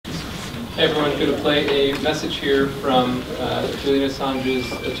Hey everyone, going to play a message here from Julian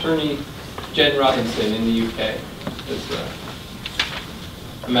Assange's attorney, Jen Robinson in the UK. It's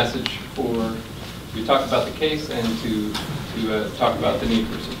a message for to talk about the case and to talk about the need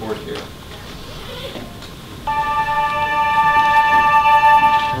for support here.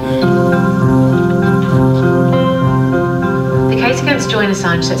 The case against Julian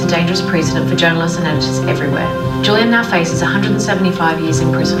Assange sets a dangerous precedent for journalists and editors everywhere. Julian now faces 175 years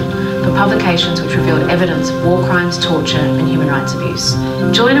in prison for publications which revealed evidence of war crimes, torture, and human rights abuse.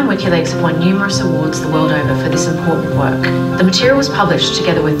 Julian and WikiLeaks have won numerous awards the world over for this important work. The material was published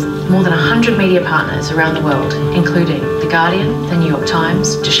together with more than 100 media partners around the world, including The Guardian, The New York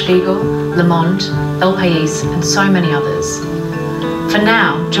Times, Der Spiegel, Le Monde, El País, and so many others. For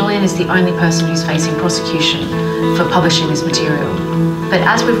now, Julian is the only person who's facing prosecution for publishing this material. But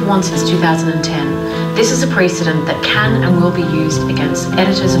as we've won since 2010, this is a precedent that can and will be used against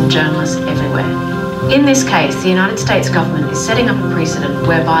editors and journalists everywhere. In this case, the United States government is setting up a precedent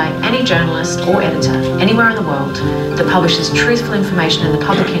whereby any journalist or editor anywhere in the world that publishes truthful information in the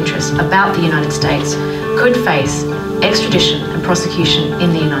public interest about the United States could face extradition and prosecution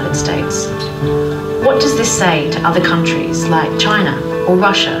in the United States. What does this say to other countries like China or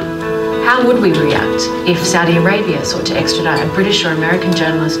Russia? How would we react if Saudi Arabia sought to extradite a British or American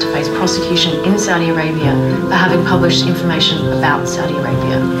journalist to face prosecution in Saudi Arabia for having published information about Saudi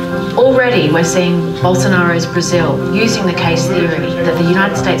Arabia? Already we're seeing Bolsonaro's Brazil using the case theory that the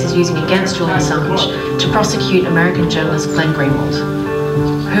United States is using against Julian Assange to prosecute American journalist Glen.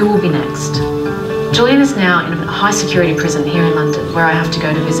 Who will be next? Julian is now in a high security prison here in London where I have to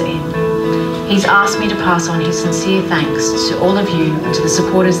go to visit him. He's asked me to pass on his sincere thanks to all of you and to the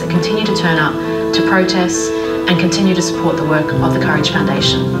supporters that continue to turn up to protests and continue to support the work of the Courage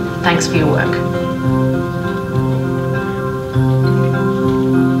Foundation. Thanks for your work.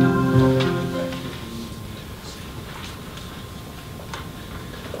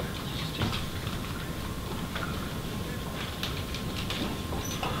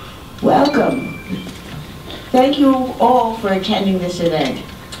 Welcome. Thank you all for attending this event.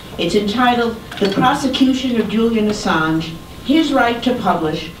 It's entitled, The Prosecution of Julian Assange, His Right to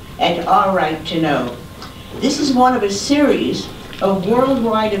Publish and Our Right to Know. This is one of a series of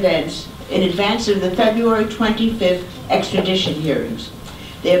worldwide events in advance of the February 25th extradition hearings.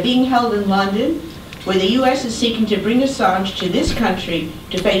 They're being held in London, where the US is seeking to bring Assange to this country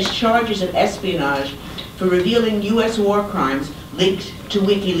to face charges of espionage for revealing US war crimes linked to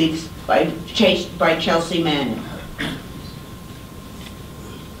WikiLeaks by Chelsea Manning.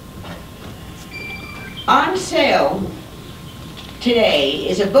 On sale today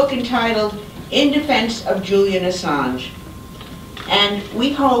is a book entitled In Defense of Julian Assange. And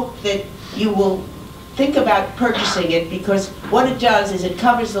we hope that you will think about purchasing it, because what it does is it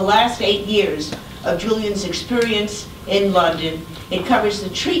covers the last 8 years of Julian's experience in London. It covers the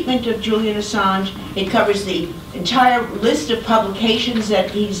treatment of Julian Assange. It covers the entire list of publications that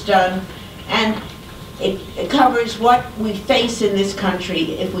he's done. And it covers what we face in this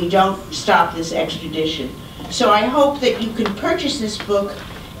country if we don't stop this extradition. So I hope that you can purchase this book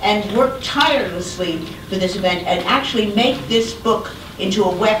and work tirelessly for this event and actually make this book into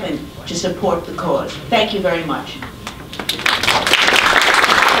a weapon to support the cause. Thank you very much.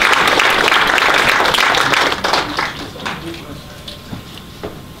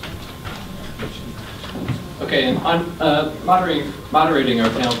 Okay, and moderating our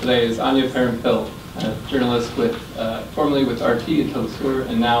panel today is Anya Parampil, a journalist with, formerly with RT at Ellsberg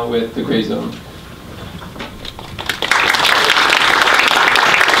and now with the Grayzone.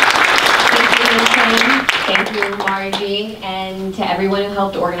 Thank you, Margie, and to everyone who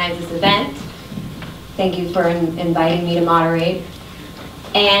helped organize this event. Thank you for inviting me to moderate.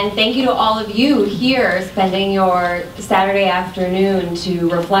 And thank you to all of you here spending your Saturday afternoon to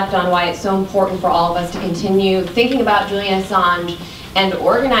reflect on why it's so important for all of us to continue thinking about Julian Assange and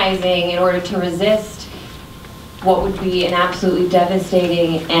organizing in order to resist what would be an absolutely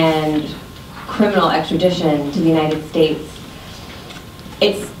devastating and criminal extradition to the United States.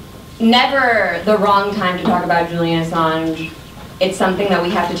 It's never the wrong time to talk about Julian Assange. It's something that we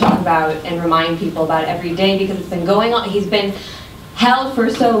have to talk about and remind people about every day, because it's been going on. He's been held for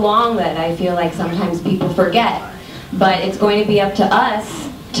so long that I feel like sometimes people forget. But it's going to be up to us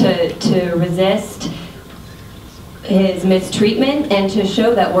to resist his mistreatment and to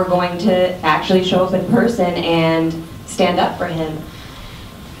show that we're going to actually show up in person and stand up for him.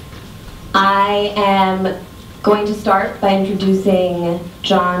 I am going to start by introducing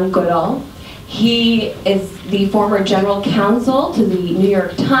John Goodale. He is the former general counsel to the New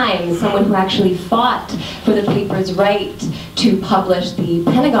York Times, someone who actually fought for the paper's right to publish the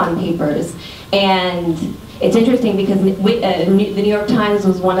Pentagon Papers. And it's interesting because the New York Times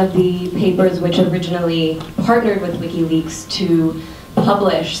was one of the papers which originally partnered with WikiLeaks to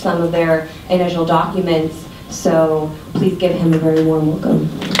publish some of their initial documents. So please give him a very warm welcome.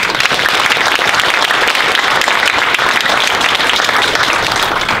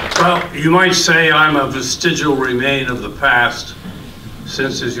 Well, you might say I'm a vestigial remain of the past,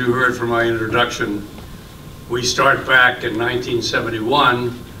 since, as you heard from my introduction, we start back in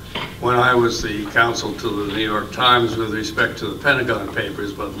 1971 when I was the counsel to the New York Times with respect to the Pentagon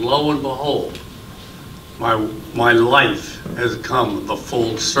Papers, but lo and behold, my life has come the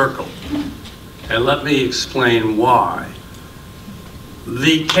full circle. And let me explain why.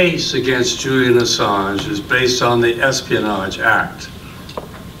 The case against Julian Assange is based on the Espionage Act.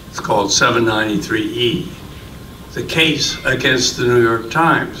 It's called 793E. The case against the New York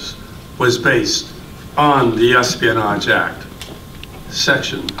Times was based on the Espionage Act,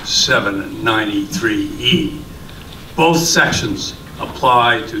 Section 793E. Both sections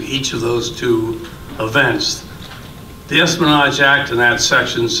apply to each of those two events. The Espionage Act in that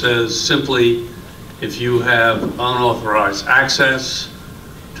section says simply, if you have unauthorized access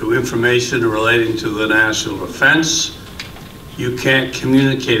to information relating to the national defense, you can't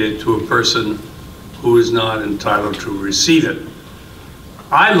communicate it to a person who is not entitled to receive it.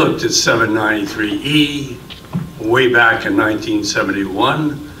 I looked at 793E way back in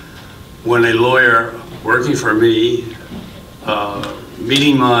 1971 when a lawyer working for me,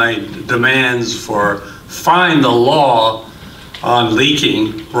 meeting my demands for find the law on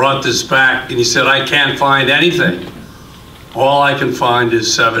leaking, brought this back and he said, I can't find anything. All I can find is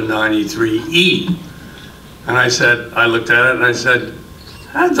 793E. And I said, I looked at it and I said,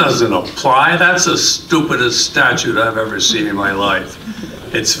 that doesn't apply. That's the stupidest statute I've ever seen in my life.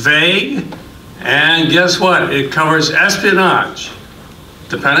 It's vague, and guess what? It covers espionage.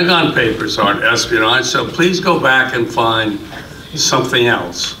 The Pentagon Papers aren't espionage, so please go back and find something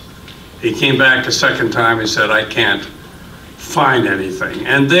else. He came back a second time, he said, I can't find anything.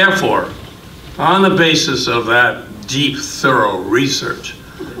 And therefore, on the basis of that deep, thorough research,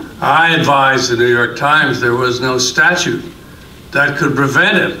 I advised the New York Times there was no statute that could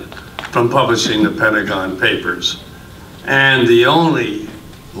prevent it from publishing the Pentagon Papers. And the only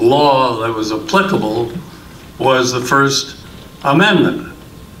law that was applicable was the First Amendment.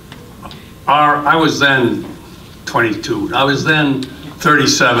 I was then 22. I was then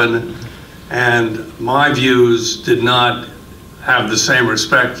 37, and my views did not have the same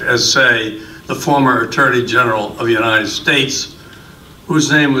respect as, say, the former Attorney General of the United States,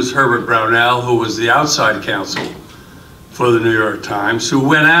 whose name was Herbert Brownell, who was the outside counsel for the New York Times, who,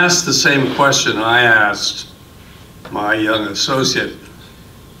 when asked the same question I asked my young associate,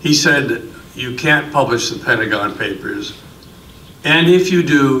 he said, you can't publish the Pentagon Papers, and if you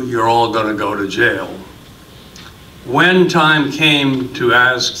do, you're all going to go to jail. When time came to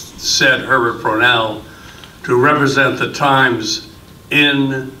ask said Herbert Brownell to represent the Times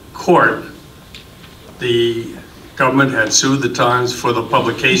in court, the government had sued the Times for the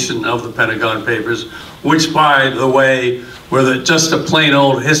publication of the Pentagon Papers, which, by the way, were just a plain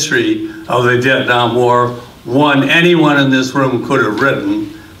old history of the Vietnam War, one anyone in this room could have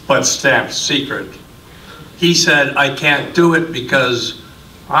written, but stamped secret. He said, I can't do it because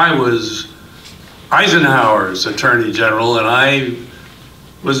I was Eisenhower's Attorney General and I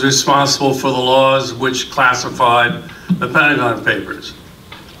was responsible for the laws which classified the Pentagon Papers.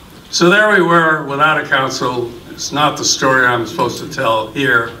 So there we were without a counsel. It's not the story I'm supposed to tell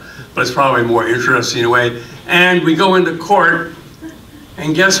here, but it's probably more interesting in a way. And we go into court,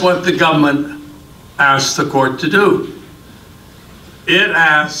 and guess what the government asked the court to do? It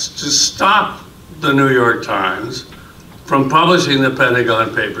asked to stop the New York Times from publishing the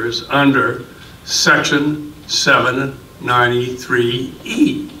Pentagon Papers under Section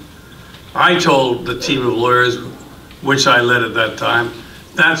 793E. I told the team of lawyers, which I led at that time,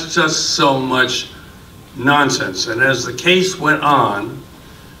 that's just so much nonsense. And as the case went on,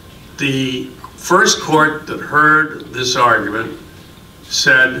 the first court that heard this argument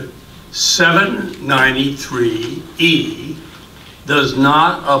said 793E does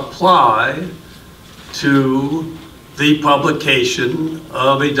not apply to the publication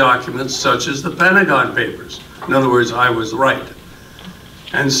of a document such as the Pentagon Papers. In other words, I was right.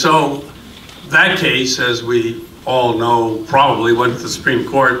 And so that case, as we all know, probably went to the Supreme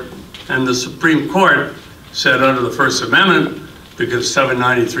Court, and the Supreme Court said under the First Amendment, because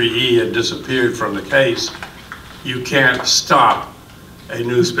 793E had disappeared from the case, you can't stop a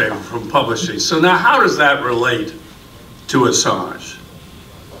newspaper from publishing. So now how does that relate to Assange?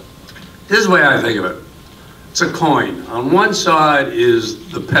 Here's the way I think of it. It's a coin. On one side is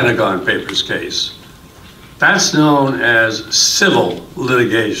the Pentagon Papers case. That's known as civil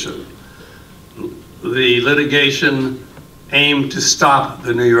litigation. The litigation aimed to stop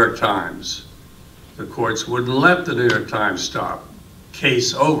the New York Times. The courts wouldn't let the New York Times stop.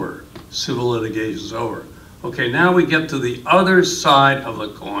 Case over. Civil litigation's over. Okay, now we get to the other side of the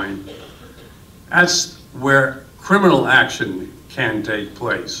coin. That's where criminal action can take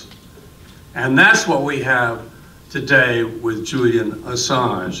place. And that's what we have today with Julian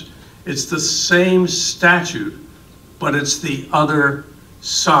Assange. It's the same statute, but it's the other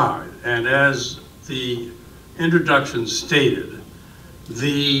side. And as the introduction stated,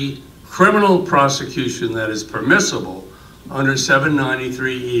 the criminal prosecution that is permissible under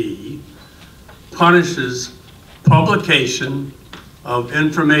 793E punishes publication of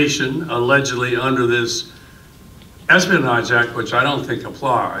information allegedly under this Espionage Act, which I don't think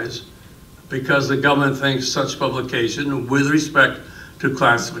applies, because the government thinks such publication, with respect to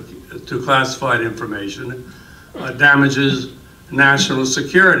classified information, damages national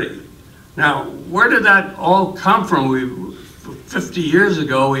security. Now, where did that all come from? 50 years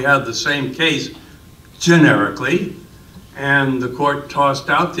ago, we had the same case generically, and the court tossed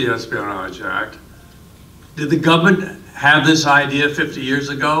out the Espionage Act. Did the government have this idea 50 years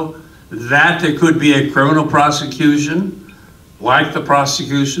ago that there could be a criminal prosecution like the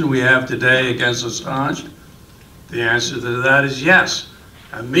prosecution we have today against Assange? The answer to that is yes.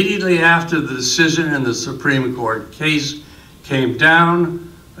 Immediately after the decision in the Supreme Court case came down,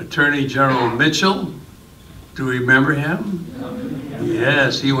 Attorney General Mitchell, do you remember him?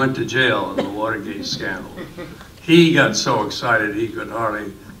 Yes, he went to jail in the Watergate scandal. He got so excited he could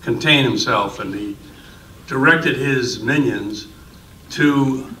hardly contain himself, and he directed his minions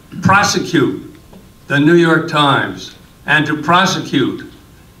to prosecute the New York Times and to prosecute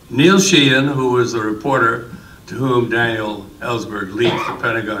Neil Sheehan, who was the reporter to whom Daniel Ellsberg leaked the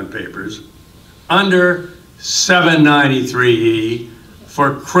Pentagon Papers, under 793E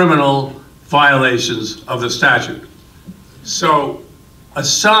for criminal violations of the statute. So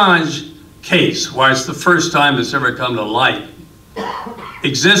Assange case, why it's the first time it's ever come to light,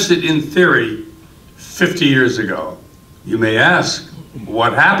 existed in theory 50 years ago. You may ask,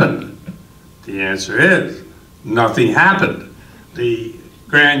 what happened? The answer is, nothing happened. The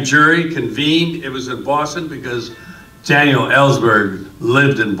grand jury convened. It was in Boston because Daniel Ellsberg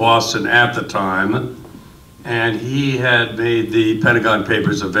lived in Boston at the time, and he had made the Pentagon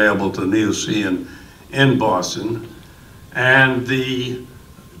Papers available to Neil Sheehan in Boston. And the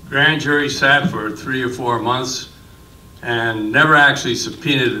grand jury sat for 3 or 4 months and never actually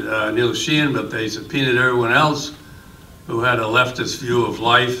subpoenaed Neil Sheehan, but they subpoenaed everyone else who had a leftist view of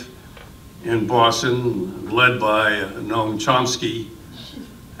life in Boston, led by Noam Chomsky.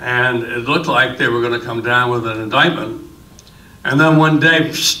 And it looked like they were going to come down with an indictment. And then one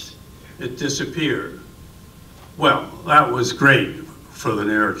day, it disappeared. Well, that was great for the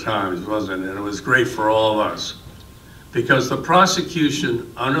New York Times, wasn't it? And it was great for all of us. Because the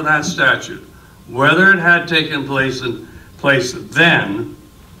prosecution under that statute, whether it had taken place then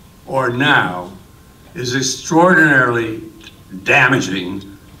or now, is extraordinarily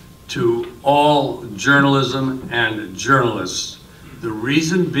damaging to all journalism and journalists. The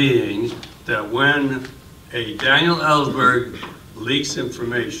reason being that when a Daniel Ellsberg leaks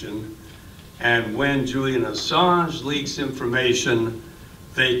information and when Julian Assange leaks information,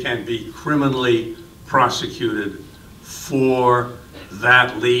 they can be criminally prosecuted for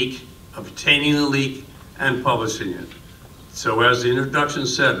that leak, obtaining the leak, and publishing it. So as the introduction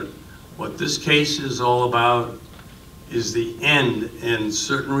said, what this case is all about is the end, in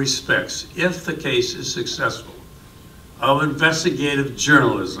certain respects, if the case is successful, of investigative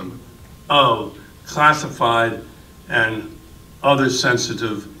journalism, of classified and other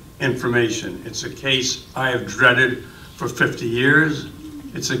sensitive information. It's a case I have dreaded for 50 years.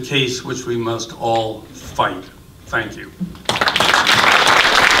 It's a case which we must all fight. Thank you.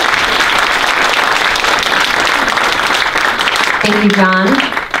 Thank you, John.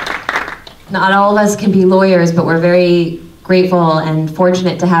 Not all of us can be lawyers, but we're very grateful and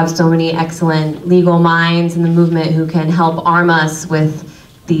fortunate to have so many excellent legal minds in the movement who can help arm us with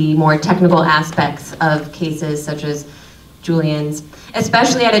the more technical aspects of cases such as Julian's,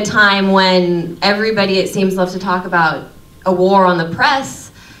 especially at a time when everybody, it seems, loves to talk about a war on the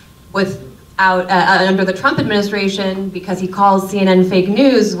press under the Trump administration, because he calls CNN fake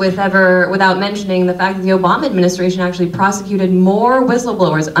news without mentioning the fact that the Obama administration actually prosecuted more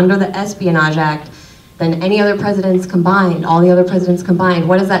whistleblowers under the Espionage Act than any other presidents combined, all the other presidents combined.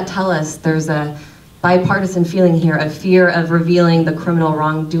 What does that tell us? There's a bipartisan feeling here, a fear of revealing the criminal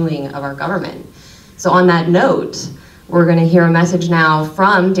wrongdoing of our government. So on that note, we're going to hear a message now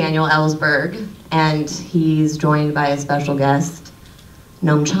from Daniel Ellsberg, and he's joined by a special guest,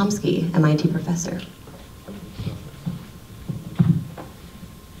 Noam Chomsky, MIT professor.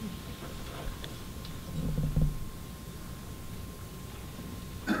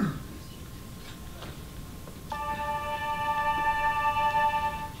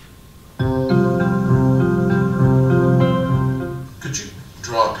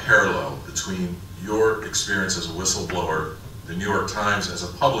 Experience as a whistleblower, the New York Times as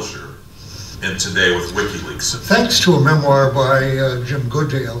a publisher, and today with WikiLeaks. Thanks to a memoir by Jim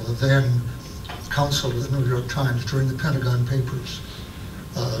Goodale, the then counsel of the New York Times during the Pentagon Papers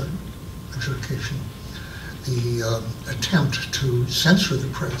adjudication, the attempt to censor the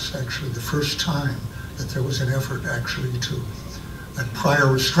press, actually the first time that there was an effort actually to, at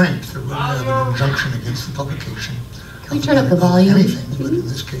prior restraint, there would have an injunction against the publication. Can we turn up the volume? Anything, but in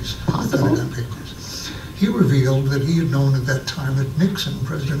this case, the Pentagon Papers. He revealed that he had known at that time that Nixon,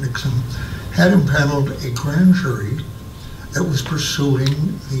 President Nixon, had impaneled a grand jury that was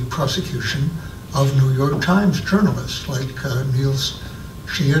pursuing the prosecution of New York Times journalists like Niels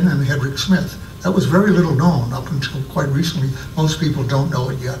Sheehan and Hedrick Smith. That was very little known up until quite recently. Most people don't know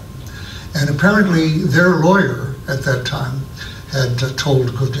it yet. And apparently their lawyer at that time had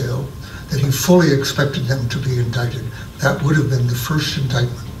told Goodale that he fully expected them to be indicted. That would have been the first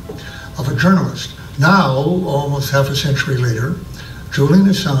indictment of a journalist. Now, almost half a century later, Julian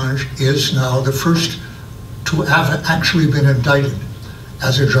Assange is now the first to have actually been indicted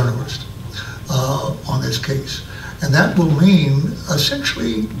as a journalist on this case. And that will mean,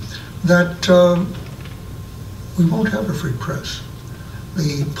 essentially, that we won't have a free press.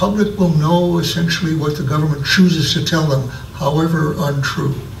 The public will know, essentially, what the government chooses to tell them, however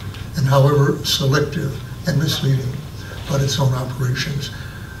untrue and however selective and misleading about its own operations.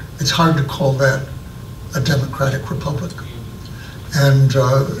 It's hard to call that a democratic republic. And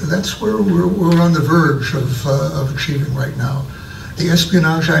that's where we're on the verge of achieving right now. The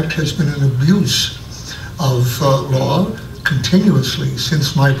Espionage Act has been an abuse of law continuously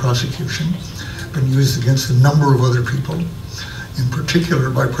since my prosecution, been used against a number of other people, in particular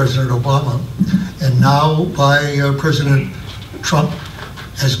by President Obama, and now by President Trump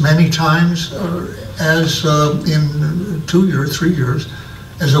as many times as in 2 years, 3 years,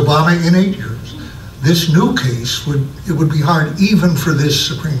 as Obama in 8 years. This new case it would be hard even for this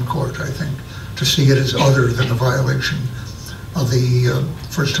Supreme Court, I think, to see it as other than a violation of the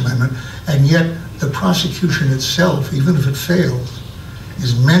First Amendment. And yet the prosecution itself, even if it fails,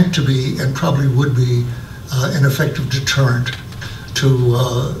 is meant to be and probably would be an effective deterrent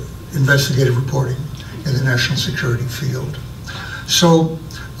to investigative reporting in the national security field. So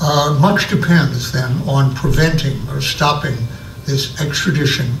much depends then on preventing or stopping this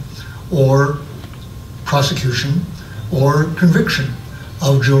extradition or prosecution or conviction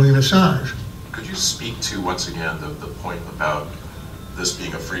of Julian Assange. Could you speak to, once again, the point about this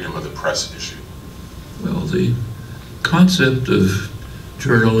being a freedom of the press issue? Well, the concept of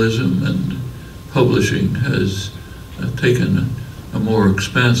journalism and publishing has taken a more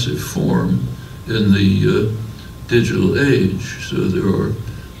expansive form in the digital age. So there are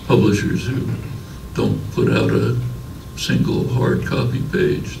publishers who don't put out a single hard copy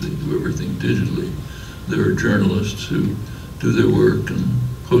page. They do everything digitally. There are journalists who do their work and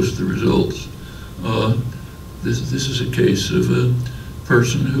post the results. This is a case of a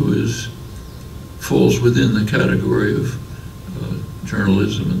person who falls within the category of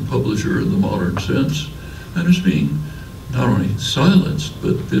journalism and publisher in the modern sense, and is being not only silenced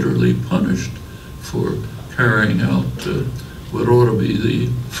but bitterly punished for carrying out what ought to be the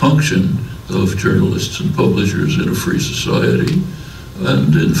function of journalists and publishers in a free society.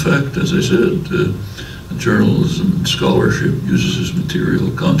 And in fact, as I said, journalism and scholarship uses his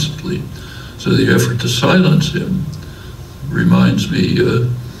material constantly. So the effort to silence him reminds me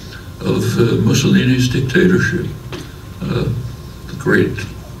of Mussolini's dictatorship. The great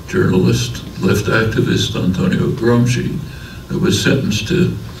journalist, left activist Antonio Gramsci was sentenced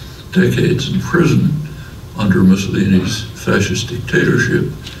to decades in prison under Mussolini's fascist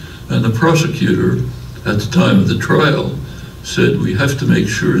dictatorship. And the prosecutor at the time of the trial said, we have to make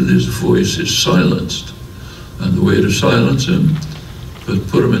sure this voice is silenced. And the way to silence him, but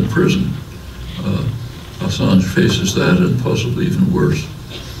put him in prison. Assange faces that and possibly even worse.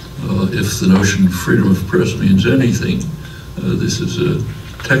 If the notion of freedom of press means anything, this is a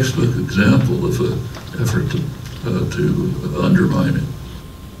textbook example of an effort to undermine it.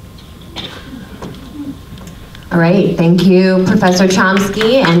 All right, thank you, Professor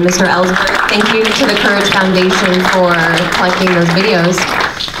Chomsky and Mr. Ellsberg. Thank you to the Courage Foundation for collecting those videos.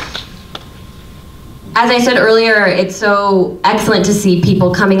 As I said earlier, it's so excellent to see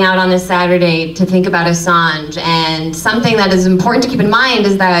people coming out on this Saturday to think about Assange, and something that is important to keep in mind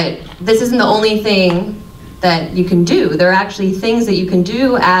is that this isn't the only thing that you can do. There are actually things that you can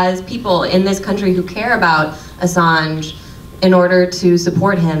do as people in this country who care about Assange in order to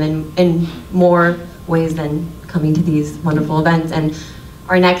support him in more ways than coming to these wonderful events. And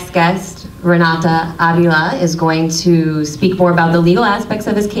our next guest, Renata Avila, is going to speak more about the legal aspects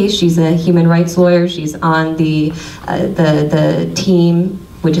of his case. She's a human rights lawyer. She's on the team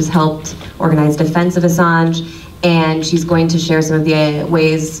which has helped organize defense of Assange, and she's going to share some of the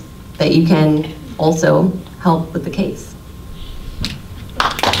ways that you can also help with the case.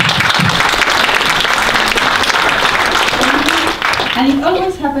 And it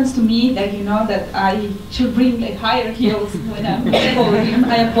always happens to me that, you know, that I should bring like higher heels when I'm on the podium.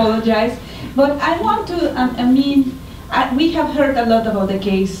 I apologize. But I want to, we have heard a lot about the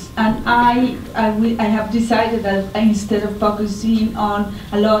case, and I have decided that instead of focusing a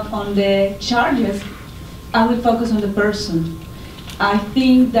lot on the charges, I will focus on the person. I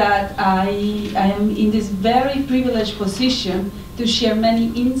think that I am in this very privileged position to share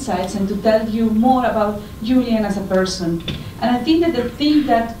many insights and to tell you more about Julian as a person. And I think that the thing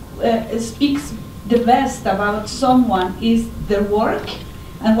that speaks the best about someone is their work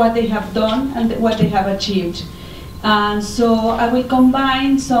and what they have done and what they have achieved. And so I will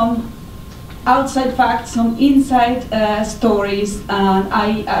combine some outside facts, some inside stories, and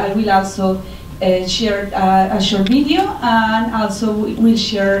I will also share a short video, and also will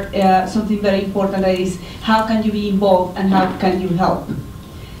share something very important, that is how can you be involved and how can you help.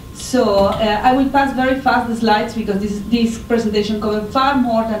 So I will pass very fast the slides because this presentation covers far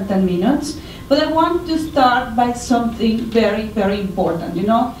more than 10 minutes. But I want to start by something very, very important. You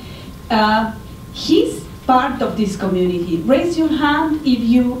know, he's part of this community. Raise your hand if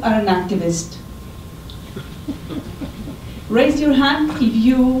you are an activist. Raise your hand if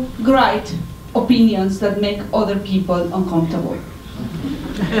you write opinions that make other people uncomfortable.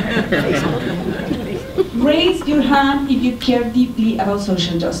 Raise your hand if you care deeply about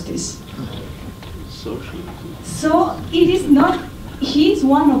social justice. So it is not, he's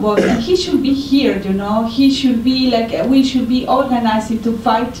one of us, and he should be here, you know. He should be like, we should be organizing to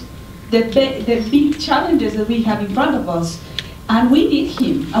fight the big challenges that we have in front of us. And we need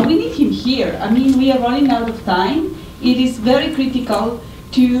him, and we need him here. I mean, we are running out of time. It is very critical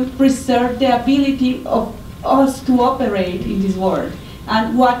to preserve the ability of us to operate in this world.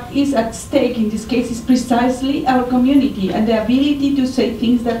 And what is at stake in this case is precisely our community and the ability to say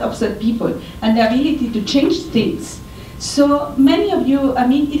things that upset people and the ability to change things. So many of you, I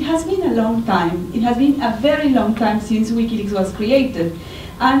mean, it has been a long time. It has been a very long time since WikiLeaks was created.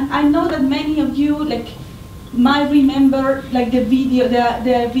 And I know that many of you might remember the video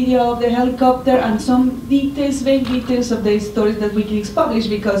of the helicopter and some details, vague details of the stories that WikiLeaks published,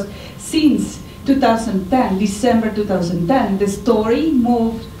 because since 2010, December 2010, the story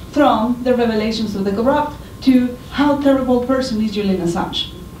moved from the revelations of the corrupt to how terrible person is Julian Assange.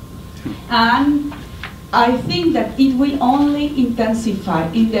 And I think that it will only intensify.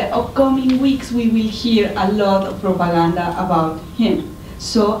 In the upcoming weeks, we will hear a lot of propaganda about him.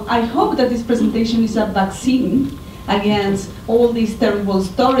 So I hope that this presentation is a vaccine against all these terrible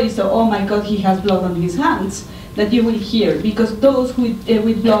stories of, oh my God, he has blood on his hands, that you will hear, because those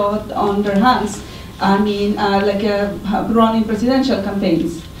with blood on their hands, I mean, running presidential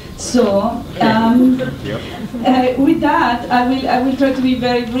campaigns. So with that, I will try to be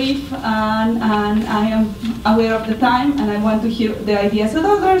very brief, and I am aware of the time, and I want to hear the ideas of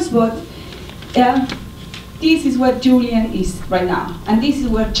others, but this is what Julian is right now, and this is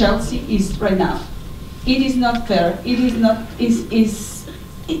where Chelsea is right now. It is not fair. It is not. Is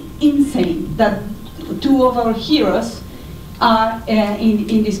insane that two of our heroes are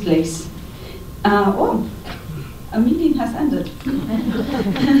in this place. Oh, a meeting has ended.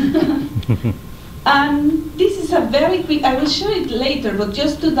 And this is a very quick, I will show it later, but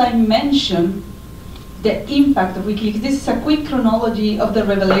just to dimension the impact of WikiLeaks. This is a quick chronology of the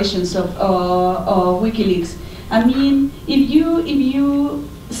revelations of WikiLeaks. I mean, if you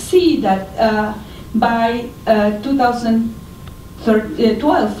see that by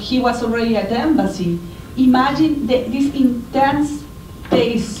 2012 he was already at the embassy, imagine these intense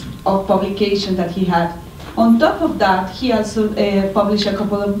days of publication that he had. On top of that, he also published a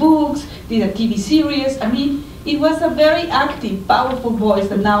couple of books, did a TV series. I mean, it was a very active, powerful voice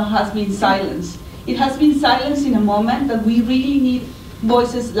that now has been silenced. It has been silenced in a moment that we really need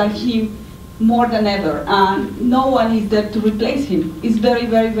voices like him more than ever, and no one is there to replace him. It's very,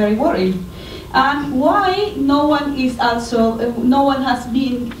 very, very worrying. And why no one has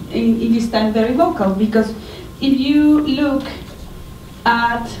been in this time very vocal? Because if you look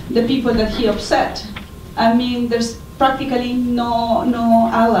at the people that he upset, I mean, there's practically no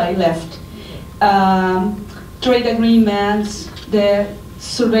ally left. Trade agreements, the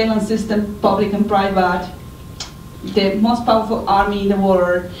surveillance system, public and private, the most powerful army in the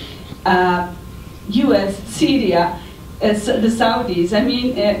world, US, Syria, the Saudis. I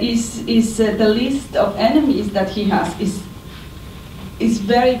mean, the list of enemies that he has is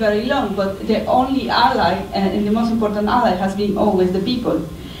very, very long, but the only ally and the most important ally has been always the people.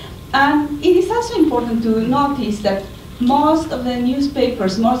 And it is also important to notice that most of the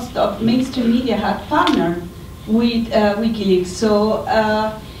newspapers, most of mainstream media have partnered with WikiLeaks. So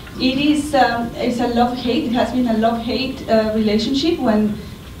it's a love-hate, it has been a love-hate relationship when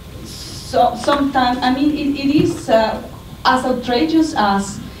sometimes, I mean, it is as outrageous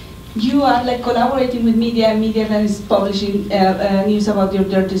as you are like collaborating with media that is publishing news about your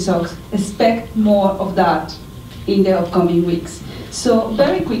dirty socks. Expect more of that in the upcoming weeks. So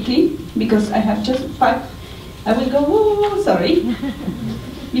very quickly, because I have just 5, I will go, sorry,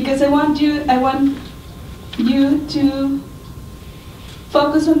 because I want you to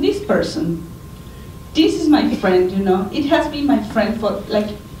focus on this person. This is my friend, you know. It has been my friend for like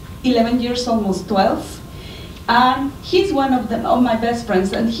 11 years, almost 12. And he's one of my best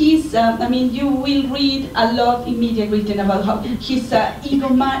friends, and he's, I mean, you will read a lot in media written about how he's an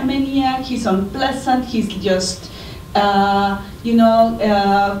egomaniac, he's unpleasant, he's just, you know,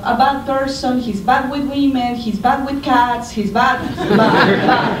 a bad person, he's bad with women, he's bad with cats, he's bad.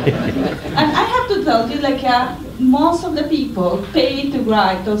 And I have to tell you, like, most of the people paid to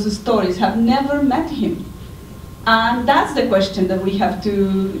write those stories have never met him. And that's the question that we have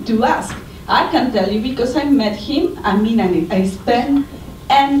to ask. I can tell you because I met him. I mean, I spent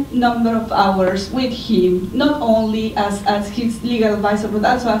n number of hours with him, not only as his legal advisor, but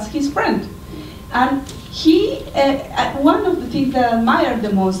also as his friend. And he, one of the things that I admire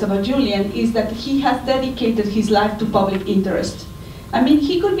the most about Julian is that he has dedicated his life to public interest. I mean,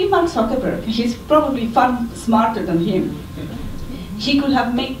 he could be Mark Zuckerberg. He's probably far smarter than him. He could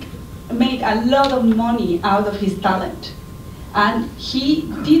have made a lot of money out of his talent. And he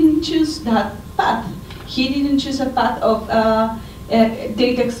didn't choose that path. He didn't choose a path of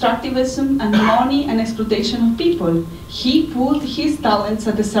data extractivism and money and exploitation of people. He put his talents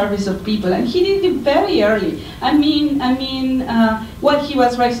at the service of people, and he did it very early. I mean, when he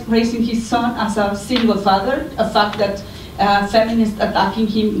was raising his son as a single father, a fact that feminists attacking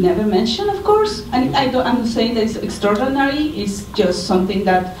him never mentioned, of course. And I'm not saying that it's extraordinary. It's just something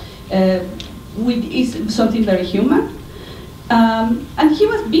that is something very human. And he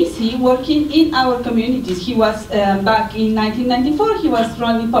was busy working in our communities. He was, back in 1994, he was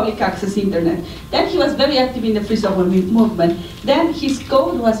running public access internet. Then he was very active in the free software movement. Then his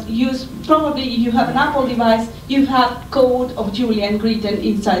code was used, probably if you have an Apple device, you have code of Julian written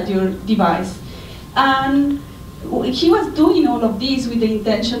inside your device. And he was doing all of this with the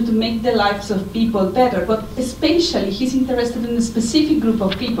intention to make the lives of people better, but especially he's interested in a specific group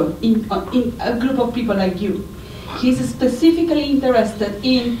of people, in a group of people like you. He's specifically interested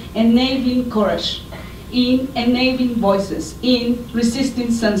in enabling courage, in enabling voices, in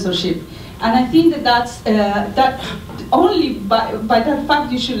resisting censorship. And I think that only by that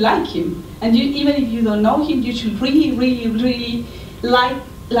fact you should like him. And even if you don't know him, you should really, really, really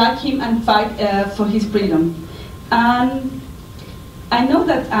like him and fight for his freedom. And I know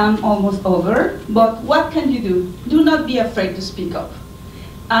that I'm almost over, but what can you do? Do not be afraid to speak up.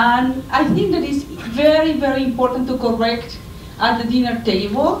 And I think that it's very, very important to correct at the dinner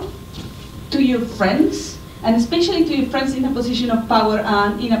table to your friends, and especially to your friends in a position of power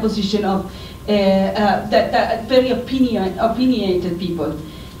and in a position of very opinionated people.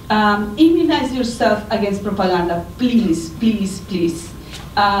 Immunize yourself against propaganda, please, please, please.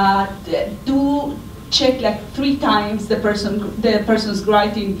 Do check like 3 times the person's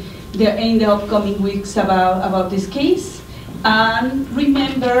writing in the upcoming weeks about this case. And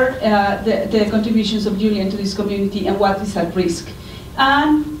remember the contributions of Julian to this community and what is at risk.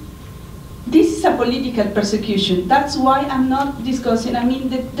 And this is a political persecution. That's why I'm not discussing, I mean,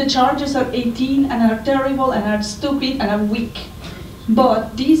 the charges are 18 and are terrible and are stupid and are weak.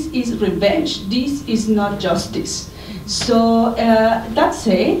 But this is revenge. This is not justice. So that's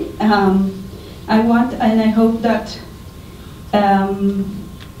it. I want, and I hope that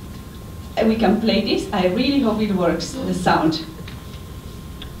we can play this. I really hope it works, the sound.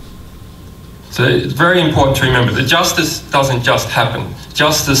 So it's very important to remember that justice doesn't just happen.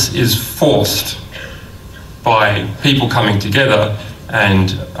 Justice is forced by people coming together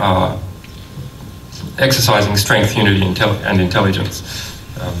and exercising strength, unity, and intelligence.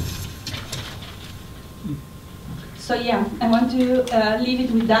 So yeah, I want to leave it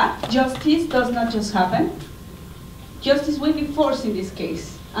with that. Justice does not just happen. Justice will be forced in this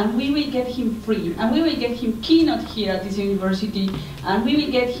case, and we will get him free, and we will get him keynote here at this university, and we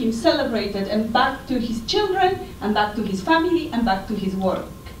will get him celebrated and back to his children, and back to his family, and back to his work.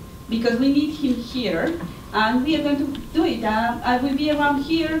 Because we need him here, and we are going to do it. I will be around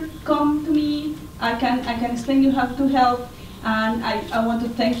here, come to me, I can explain you how to help, and I want to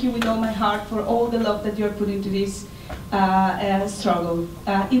thank you with all my heart for all the love that you're putting to this struggle.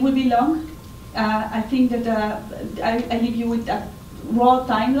 It will be long. I think that I leave you with a raw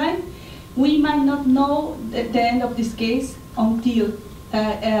timeline. We might not know the end of this case until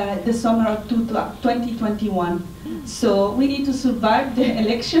the summer of 2021. So we need to survive the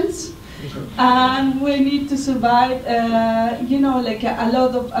elections, and we need to survive, you know, like a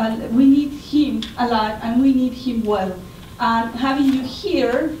lot of, we need him alive, and we need him well. And having you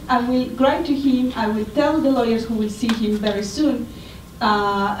here, I will write to him, I will tell the lawyers who will see him very soon,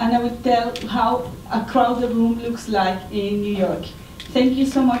 and I will tell how a crowded room looks like in New York. Thank you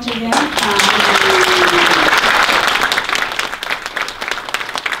so much again. Thank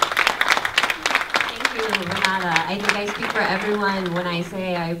you, Renata. I think I speak for everyone when I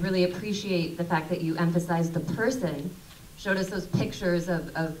say I really appreciate the fact that you emphasized the person, showed us those pictures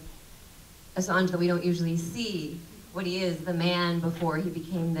of Assange that we don't usually see, what he is, the man before he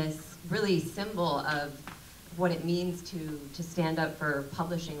became this really symbol of what it means to stand up for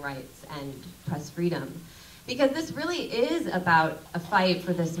publishing rights and press freedom. Because this really is about a fight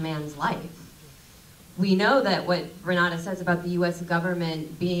for this man's life. We know that what Renata says about the US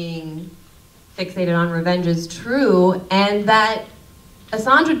government being fixated on revenge is true, and that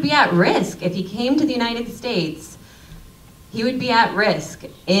Assange would be at risk if he came to the United States. He would be at risk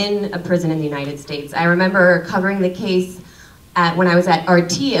in a prison in the United States. I remember covering the case when I was at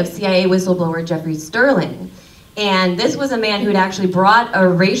RT of CIA whistleblower Jeffrey Sterling. And this was a man who had actually brought a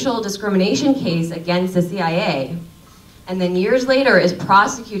racial discrimination case against the CIA. And then years later is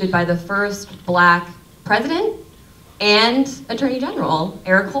prosecuted by the first black president and Attorney General,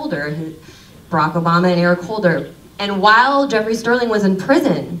 Eric Holder, Barack Obama and Eric Holder. And while Jeffrey Sterling was in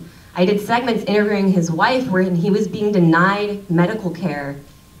prison, I did segments interviewing his wife where he was being denied medical care.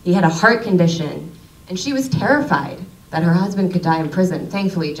 He had a heart condition, and she was terrified that her husband could die in prison.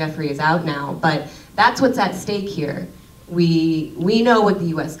 Thankfully, Jeffrey is out now, but that's what's at stake here. We know what the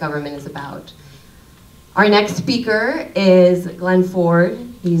US government is about. Our next speaker is Glen Ford.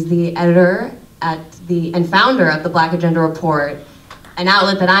 He's the editor and founder of the Black Agenda Report, an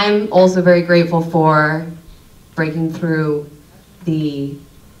outlet that I'm also very grateful for, breaking through the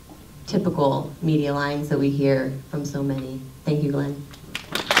typical media lines that we hear from so many. Thank you, Glen.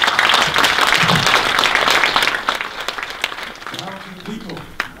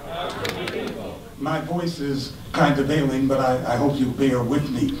 My voice is kind of ailing, but I hope you bear with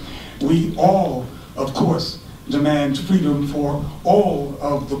me. We all, of course, demand freedom for all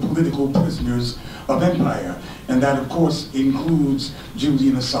of the political prisoners of empire, and that, of course, includes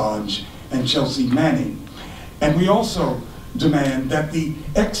Julian Assange and Chelsea Manning. And we also demand that the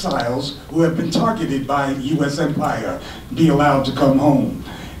exiles who have been targeted by US empire be allowed to come home.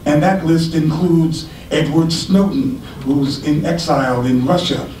 And that list includes Edward Snowden, who's in exile in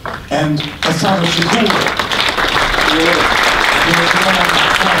Russia, and Assata Shakur,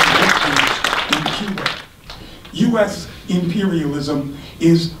 in Cuba. US imperialism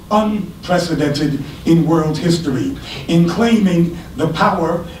is unprecedented in world history in claiming the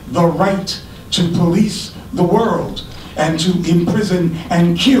power, the right to police the world and to imprison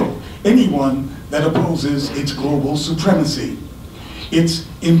and kill anyone that opposes its global supremacy. Its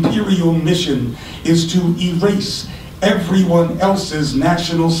imperial mission is to erase everyone else's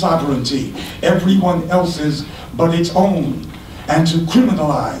national sovereignty, everyone else's but its own, and to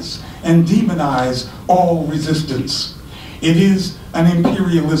criminalize and demonize all resistance. It is an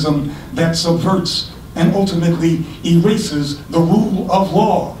imperialism that subverts and ultimately erases the rule of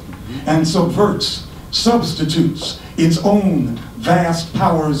law and substitutes its own vast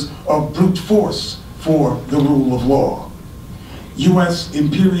powers of brute force for the rule of law. US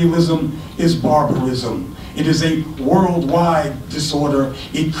imperialism is barbarism. It is a worldwide disorder.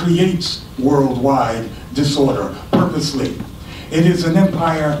 It creates worldwide disorder purposely. It is an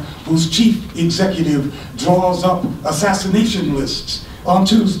empire whose chief executive draws up assassination lists on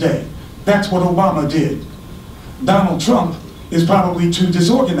Tuesday. That's what Obama did. Donald Trump is probably too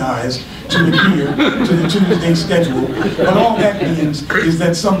disorganized to adhere to the Tuesday schedule, but all that means is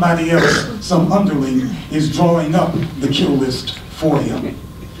that somebody else, some underling, is drawing up the kill list for him.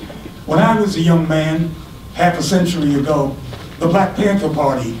 When I was a young man, half a century ago, the Black Panther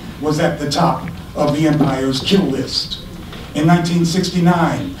Party was at the top of the empire's kill list. In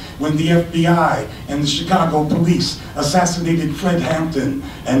 1969, when the FBI and the Chicago police assassinated Fred Hampton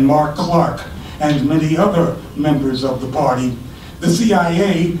and Mark Clark and many other members of the party, the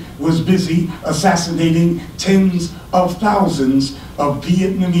CIA was busy assassinating tens of thousands of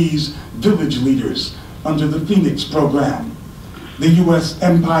Vietnamese village leaders under the Phoenix program. The US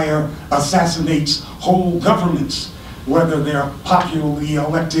empire assassinates whole governments, whether they're popularly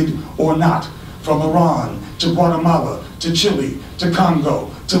elected or not, from Iran to Guatemala to Chile to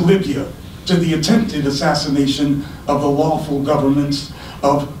Congo to Libya to the attempted assassination of the lawful governments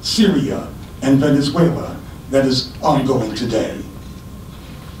of Syria and Venezuela that is ongoing today.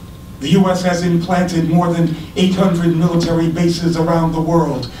 The US has implanted more than 800 military bases around the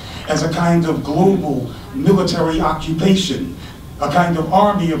world as a kind of global military occupation, a kind of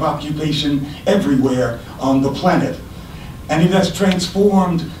army of occupation everywhere on the planet. And it has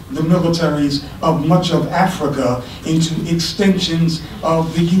transformed the militaries of much of Africa into extensions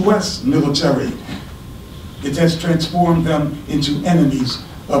of the US military. It has transformed them into enemies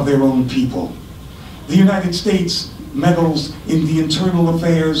of their own people. The United States meddles in the internal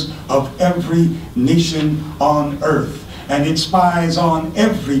affairs of every nation on earth, and it spies on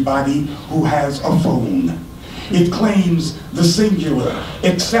everybody who has a phone. It claims the singular,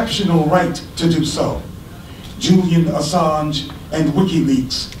 exceptional right to do so. Julian Assange and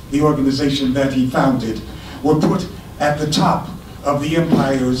WikiLeaks, the organization that he founded, were put at the top of the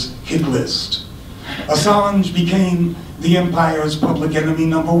empire's hit list. Assange became the empire's public enemy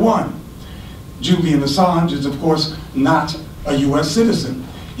number one. Julian Assange is, of course, not a US citizen.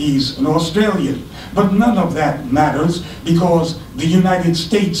 He's an Australian. But none of that matters because the United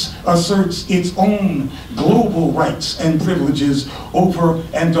States asserts its own global rights and privileges over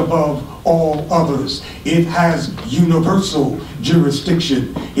and above all others. It has universal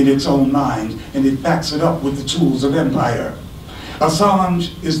jurisdiction in its own mind, and it backs it up with the tools of empire.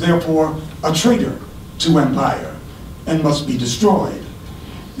 Assange is therefore a traitor to empire and must be destroyed.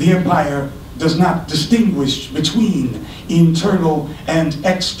 The empire does not distinguish between internal and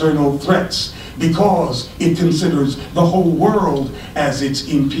external threats because it considers the whole world as its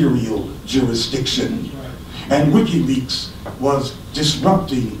imperial jurisdiction. And WikiLeaks was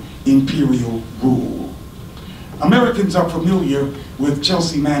disrupting imperial rule. Americans are familiar with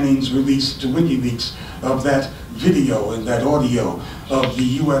Chelsea Manning's release to WikiLeaks of that video and that audio of the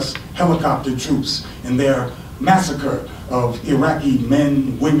US helicopter troops and their massacre of Iraqi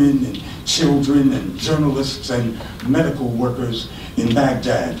men, women, and children, and journalists and medical workers in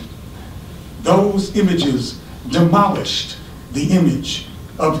Baghdad. Those images demolished the image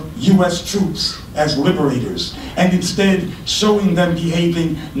of US troops as liberators, and instead showing them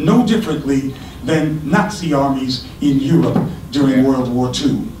behaving no differently than Nazi armies in Europe during World War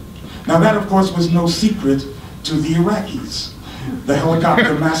II. Now that, of course, was no secret to the Iraqis. The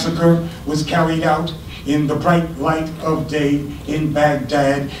helicopter massacre was carried out in the bright light of day in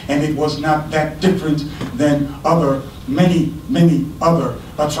Baghdad, and it was not that different than many other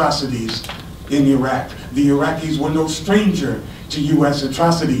atrocities in Iraq. The Iraqis were no stranger to US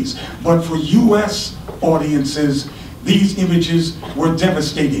atrocities, but for US audiences, these images were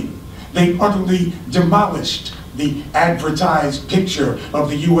devastating. They utterly demolished the advertised picture of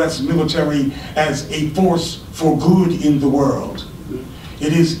the US military as a force for good in the world.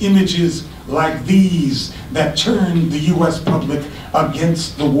 It is images like these that turned the US public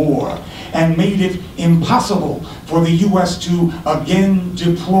against the war and made it impossible for the US to again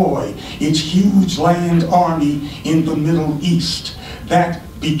deploy its huge land army in the Middle East. That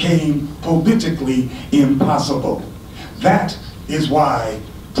became politically impossible. That is why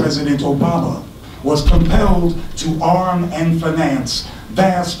President Obama was compelled to arm and finance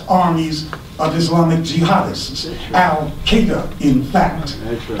vast armies of Islamic jihadists, Al-Qaeda in fact,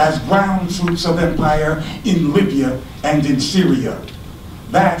 as ground troops of empire in Libya and in Syria.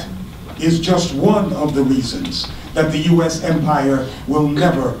 That is just one of the reasons that the US empire will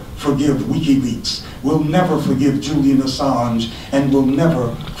never forgive WikiLeaks, will never forgive Julian Assange, and will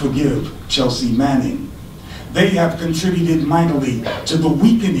never forgive Chelsea Manning. They have contributed mightily to the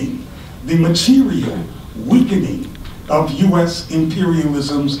weakening, the material weakening of US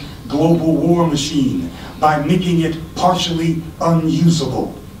imperialism's global war machine by making it partially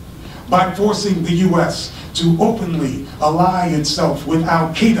unusable, by forcing the US to openly ally itself with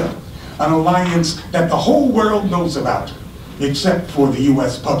Al-Qaeda, an alliance that the whole world knows about, except for the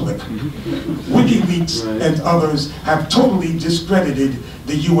US public. WikiLeaks and others have totally discredited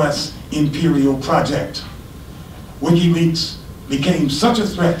the US imperial project. WikiLeaks became such a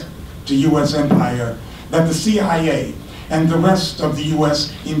threat to US empire that the CIA and the rest of the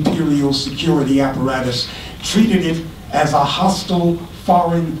US imperial security apparatus treated it as a hostile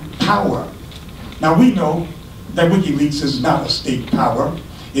foreign power. Now we know that WikiLeaks is not a state power,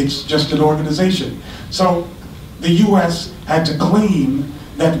 it's just an organization. So the US had to claim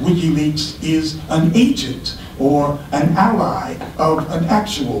that WikiLeaks is an agent or an ally of an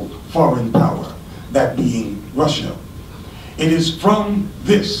actual foreign power, that being Russia. It is from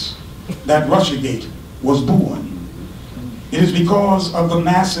this that Russiagate was born. It is because of the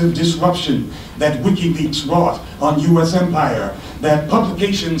massive disruption that WikiLeaks wrought on US empire that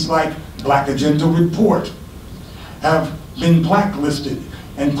publications like Black Agenda Report have been blacklisted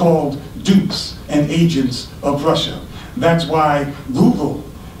and called dupes and agents of Russia. That's why Google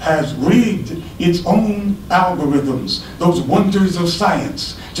has rigged its own algorithms, those wonders of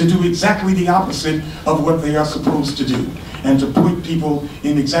science, to do exactly the opposite of what they are supposed to do, and to point people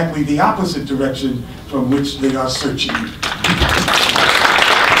in exactly the opposite direction from which they are searching.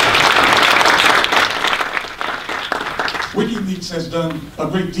 WikiLeaks has done a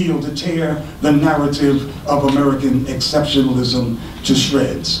great deal to tear the narrative of American exceptionalism to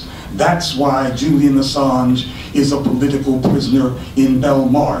shreds. That's why Julian Assange is a political prisoner in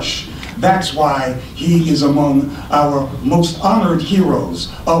Belmarsh. That's why he is among our most honored heroes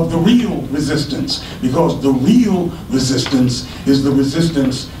of the real resistance, because the real resistance is the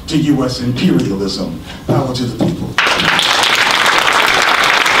resistance to US imperialism. Power to the people.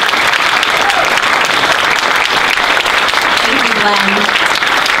 Glen.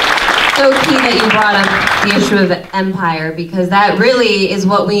 So key that you brought up the issue of empire, because that really is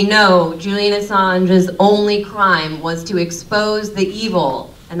what we know. Julian Assange's only crime was to expose the evil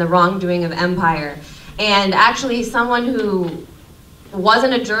and the wrongdoing of empire. And actually someone who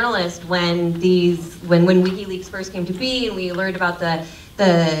wasn't a journalist when WikiLeaks first came to be and we learned about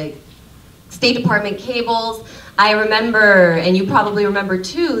the State Department cables, I remember, and you probably remember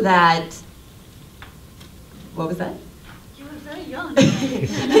too, that, what was that? Young.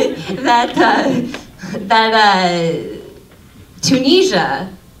 that Tunisia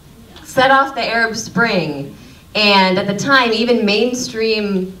set off the Arab Spring, and at the time even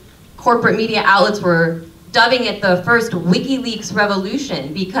mainstream corporate media outlets were dubbing it the first WikiLeaks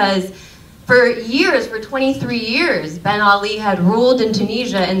revolution, because for years, for 23 years, Ben Ali had ruled in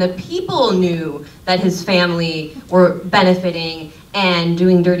Tunisia and the people knew that his family were benefiting and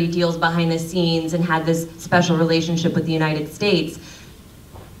doing dirty deals behind the scenes and had this special relationship with the United States.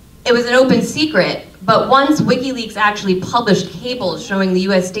 It was an open secret, but once WikiLeaks actually published cables showing the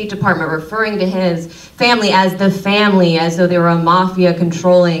US State Department referring to his family, as though they were a mafia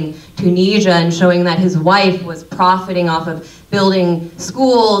controlling Tunisia, and showing that his wife was profiting off of building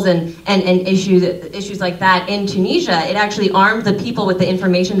schools and issues like that in Tunisia, it actually armed the people with the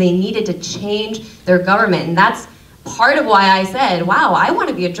information they needed to change their government. And that's part of why I said, wow, I want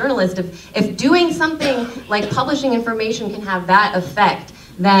to be a journalist. If doing something like publishing information can have that effect,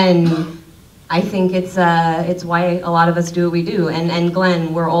 then I think it's why a lot of us do what we do. And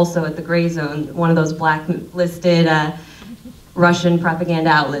Glen, we're also at the Grayzone, one of those blacklisted Russian propaganda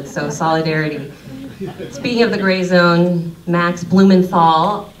outlets, so solidarity. Speaking of the Grayzone, Max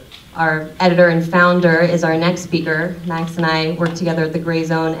Blumenthal, our editor and founder, is our next speaker. Max and I work together at the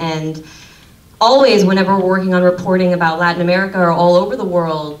Grayzone, and always, whenever we're working on reporting about Latin America or all over the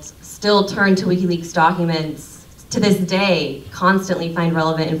world, still turn to WikiLeaks documents. To this day, constantly find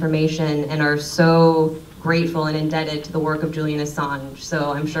relevant information and are so grateful and indebted to the work of Julian Assange.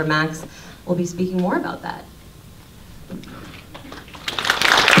 So I'm sure Max will be speaking more about that.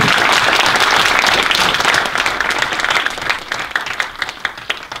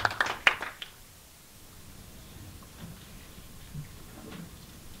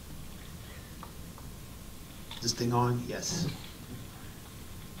 Is this thing on? Yes.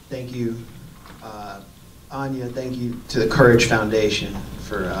 Thank you, Anya. Thank you to the Courage Foundation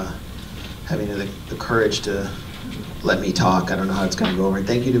for having the courage to let me talk. I don't know how it's going to go over.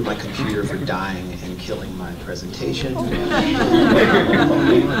 Thank you to my computer for dying and killing my presentation.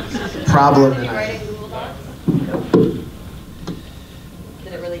 Problem. Did you write it in Google Docs?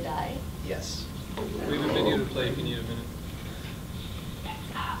 Did it really die? Yes. We have a video to play if you need a minute.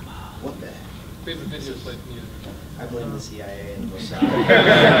 What the heck? We have a video to play if you need a minute. I blame the CIA and Mossad.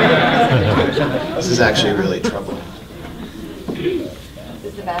 This is actually really troubling.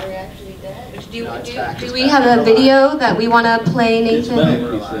 Is the battery actually dead? No, do we have a video that we want to play,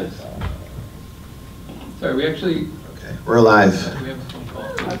 Nathan? Sorry, we actually, Okay. We're alive. We have a phone call.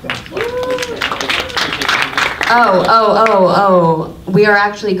 We are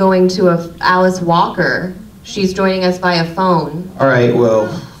actually going to Alice Walker. She's joining us via phone. All right, well.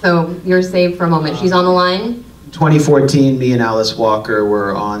 So you're saved for a moment. She's on the line. 2014, me and Alice Walker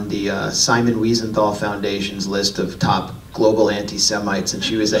were on the Simon Wiesenthal Foundation's list of top global anti-Semites, and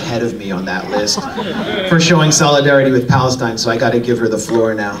she was ahead of me on that list for showing solidarity with Palestine, so I got to give her the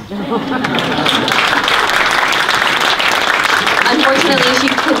floor now. Unfortunately, she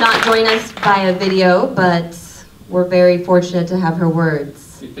could not join us via video, but we're very fortunate to have her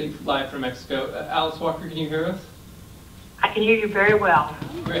words. We think live from Mexico. Alice Walker, can you hear us? I can hear you very well.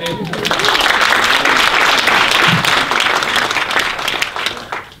 Great.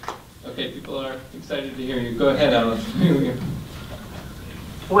 Okay, people are excited to hear you. Go ahead, Alice.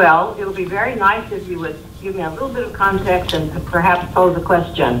 Well, it would be very nice if you would give me a little bit of context and perhaps pose a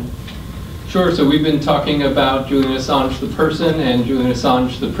question. Sure. So we've been talking about Julian Assange the person and Julian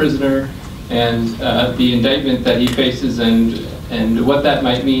Assange the prisoner, and the indictment that he faces, and what that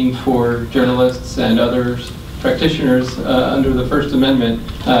might mean for journalists and other practitioners under the First Amendment.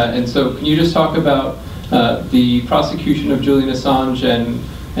 And so can you just talk about the prosecution of Julian Assange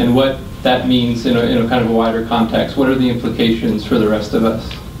and what that means in a kind of a wider context? What are the implications for the rest of us?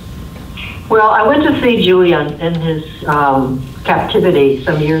 Well, I went to see Julian in his captivity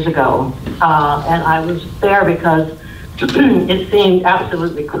some years ago, and I was there because it seemed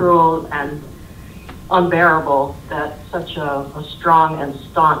absolutely cruel and unbearable that such a strong and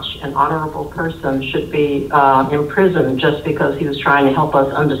staunch and honorable person should be imprisoned just because he was trying to help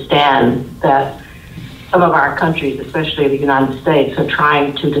us understand that some of our countries, especially the United States, are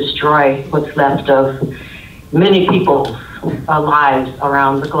trying to destroy what's left of many people's lives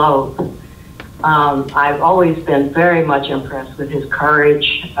around the globe. I've always been very much impressed with his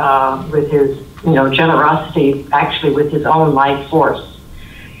courage, with his generosity, actually with his own life force.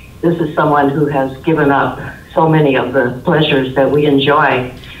 This is someone who has given up so many of the pleasures that we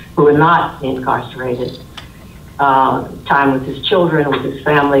enjoy who are not incarcerated. Time with his children, with his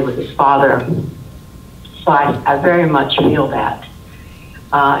family, with his father. So I very much feel that.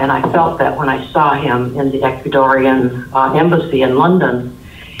 And I felt that when I saw him in the Ecuadorian embassy in London.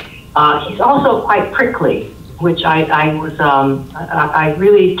 He's also quite prickly, which I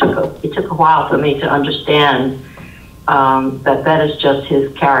really it took a while for me to understand that is just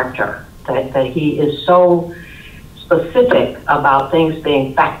his character, that he is so specific about things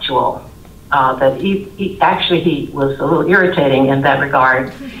being factual, that he was a little irritating in that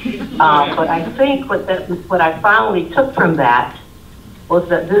regard. But I think what I finally took from that was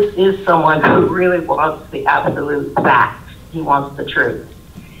that this is someone who really wants the absolute fact. He wants the truth.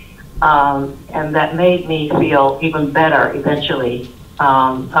 And that made me feel even better eventually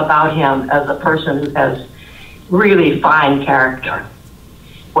about him as a person who has really fine character.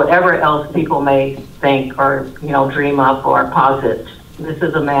 Whatever else people may think or dream up or posit, this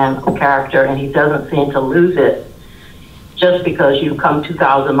is a man of character, and he doesn't seem to lose it just because you come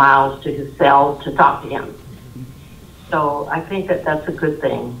 2,000 miles to his cell to talk to him. So I think that that's a good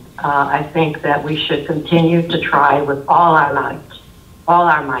thing. I think that we should continue to try with all our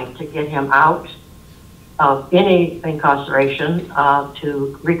might to get him out of any incarceration,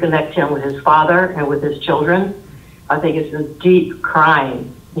 to reconnect him with his father and with his children. I think it's a deep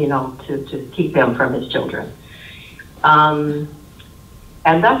crime, to keep him from his children. And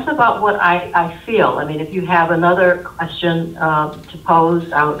that's about what I feel. I mean, if you have another question to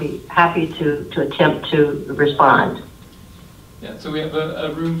pose, I would be happy to attempt to respond. Yeah, so we have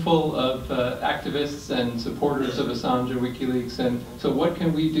a room full of activists and supporters of Assange and WikiLeaks, and so what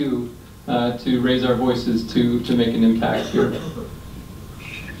can we do to raise our voices to make an impact here?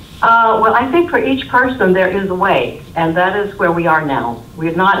 Well, I think for each person there is a way, and that is where we are now.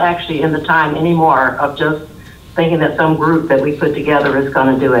 We're not actually in the time anymore of just thinking that some group that we put together is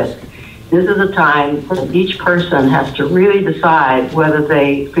going to do it. This is a time when each person has to really decide whether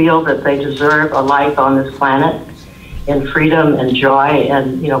they feel that they deserve a life on this planet in freedom and joy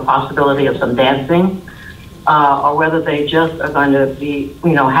and possibility of some dancing, or whether they just are going to be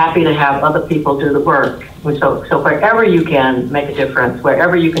happy to have other people do the work. And so wherever you can make a difference,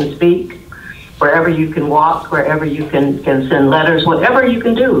 wherever you can speak, wherever you can walk, wherever you can send letters, whatever you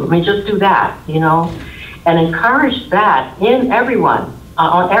can do, I mean, just do that, and encourage that in everyone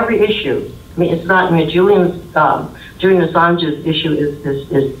on every issue. I mean, it's not. I mean, Julian Assange's issue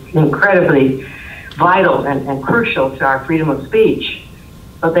is incredibly vital and crucial to our freedom of speech.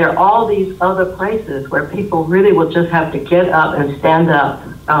 But there are all these other places where people really will just have to get up and stand up,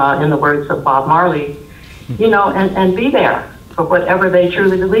 in the words of Bob Marley, and be there for whatever they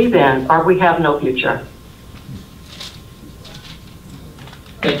truly believe in, or we have no future.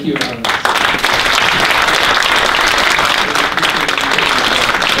 Thank you.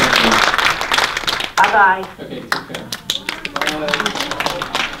 Bye-bye. Okay, take care.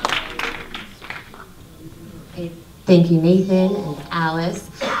 Okay, thank you, Nathan and Alice.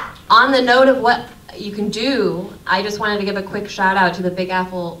 On the note of what you can do, I just wanted to give a quick shout out to the Big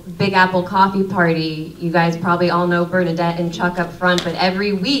Apple Coffee Party. You guys probably all know Bernadette and Chuck up front, but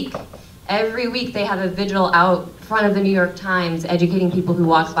every week they have a vigil out front of the New York Times educating people who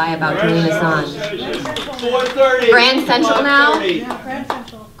walk by about Julian Assange. 4:30. Grand Central now? Yeah, Grand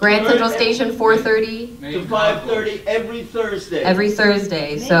Central. Grand Central Station, 4:30? To 5:30 every Thursday. Every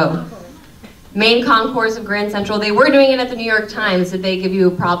Thursday, so. Main concourse of Grand Central. They were doing it at the New York Times. Did they give you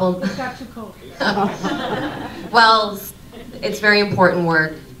a problem? It got too cold. Well, it's very important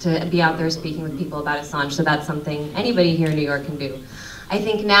work to be out there speaking with people about Assange, so that's something anybody here in New York can do. I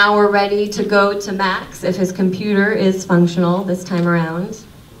think now we're ready to go to Max if his computer is functional this time around.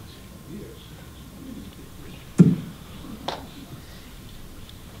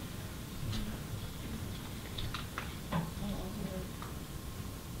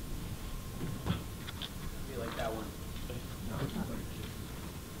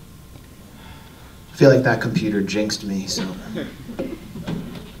 I feel like that computer jinxed me, so.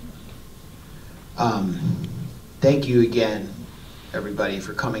 Thank you again, everybody,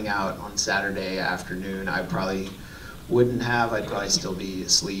 for coming out on Saturday afternoon. I probably wouldn't have, I'd probably still be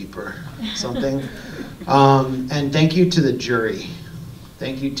asleep or something. And thank you to the jury.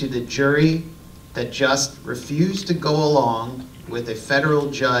 Thank you to the jury that just refused to go along with a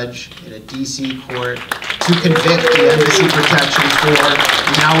federal judge in a DC court to convict the embassy protection for,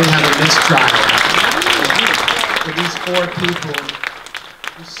 and now we have a mistrial. For these four people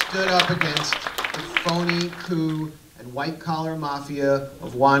who stood up against the phony coup and white-collar mafia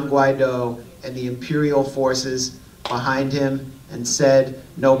of Juan Guaido and the imperial forces behind him and said,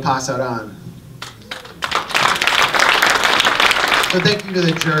 no pasarán. So thank you to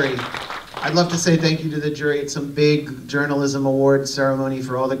the jury. I'd love to say thank you to the jury at some big journalism award ceremony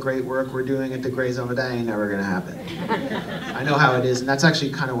for all the great work we're doing at the Grayzone, but that ain't never gonna happen. I know how it is, and that's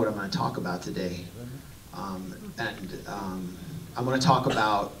actually kind of what I'm gonna talk about today. I'm going to talk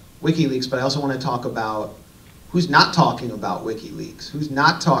about WikiLeaks, but I also want to talk about who's not talking about WikiLeaks, who's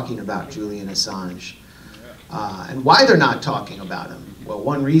not talking about Julian Assange, and why they're not talking about him. Well,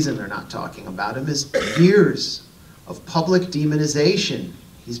 one reason they're not talking about him is years of public demonization.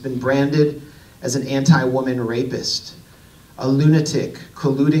 He's been branded as an anti-woman rapist, a lunatic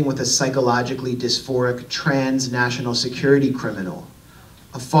colluding with a psychologically dysphoric trans national security criminal,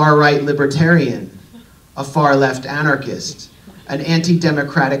 a far-right libertarian, a far-left anarchist, an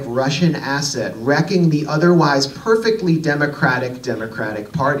anti-democratic Russian asset wrecking the otherwise perfectly democratic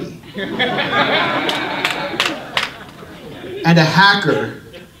Democratic Party. And a hacker,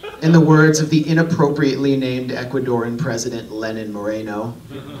 in the words of the inappropriately named Ecuadorian President Lenin Moreno,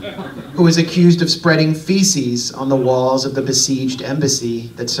 who is accused of spreading feces on the walls of the besieged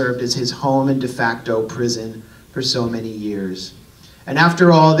embassy that served as his home and de facto prison for so many years. And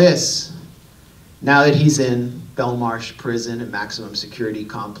after all this, now that he's in Belmarsh prison, a maximum security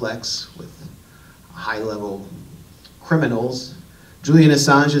complex with high-level criminals, Julian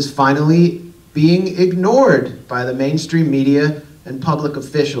Assange is finally being ignored by the mainstream media and public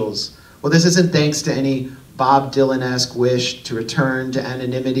officials. Well, this isn't thanks to any Bob Dylan-esque wish to return to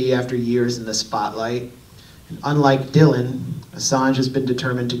anonymity after years in the spotlight. And unlike Dylan, Assange has been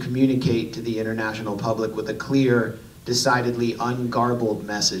determined to communicate to the international public with a clear, decidedly ungarbled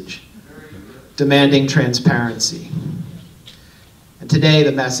message, demanding transparency. And today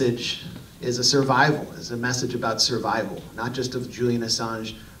the message is a message about survival, not just of Julian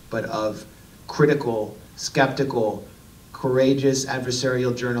Assange, but of critical, skeptical, courageous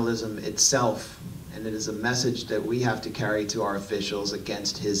adversarial journalism itself. And it is a message that we have to carry to our officials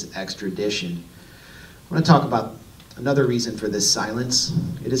against his extradition. I want to talk about another reason for this silence.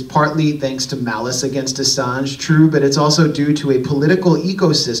 It is partly thanks to malice against Assange, true, but it's also due to a political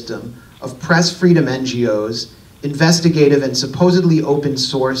ecosystem of press freedom NGOs, investigative and supposedly open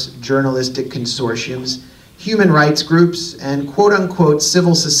source journalistic consortiums, human rights groups, and quote-unquote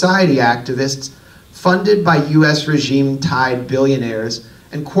civil society activists funded by US regime-tied billionaires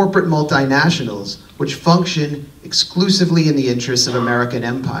and corporate multinationals, which function exclusively in the interests of American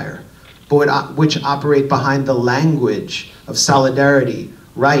empire, but which operate behind the language of solidarity,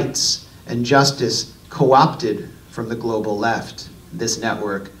 rights, and justice co-opted from the global left. This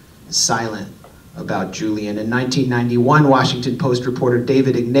network is silent about Julian. In 1991, Washington Post reporter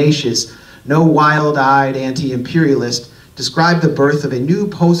David Ignatius, no wild-eyed anti-imperialist, described the birth of a new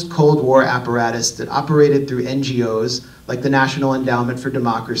post-Cold War apparatus that operated through NGOs like the National Endowment for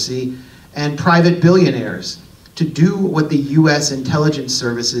Democracy and private billionaires to do what the US intelligence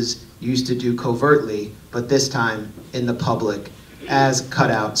services used to do covertly, but this time in the public, as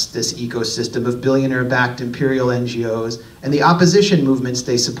cutouts. This ecosystem of billionaire-backed imperial NGOs and the opposition movements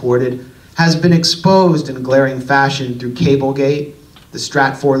they supported has been exposed in glaring fashion through Cablegate, the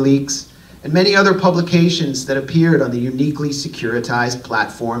Stratfor leaks, and many other publications that appeared on the uniquely securitized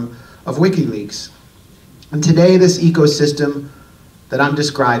platform of WikiLeaks. And today, this ecosystem that I'm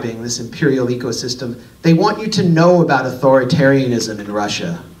describing, this imperial ecosystem, they want you to know about authoritarianism in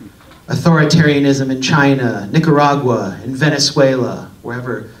Russia, authoritarianism in China, Nicaragua, in Venezuela,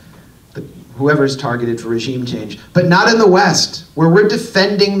 whoever's targeted for regime change, but not in the West, where we're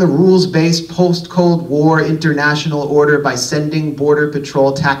defending the rules-based post-Cold War international order by sending Border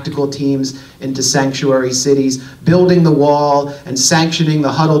Patrol tactical teams into sanctuary cities, building the wall, and sanctioning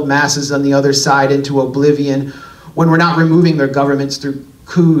the huddled masses on the other side into oblivion, when we're not removing their governments through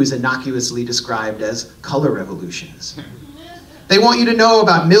coups innocuously described as color revolutions. They want you to know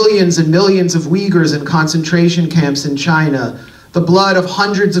about millions and millions of Uyghurs in concentration camps in China, the blood of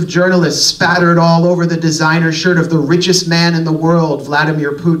hundreds of journalists spattered all over the designer shirt of the richest man in the world,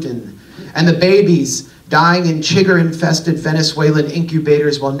 Vladimir Putin, and the babies dying in chigger-infested Venezuelan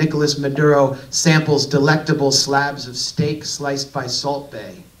incubators while Nicolas Maduro samples delectable slabs of steak sliced by Salt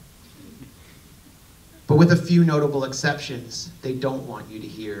Bay. But with a few notable exceptions, they don't want you to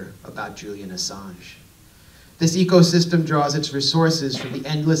hear about Julian Assange. This ecosystem draws its resources from the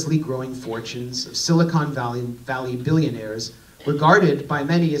endlessly growing fortunes of Silicon Valley billionaires, regarded by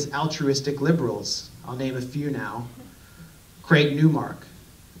many as altruistic liberals. I'll name a few now. Craig Newmark,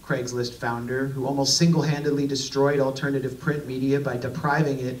 the Craigslist founder, who almost single-handedly destroyed alternative print media by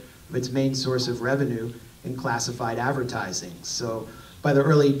depriving it of its main source of revenue in classified advertising. So by the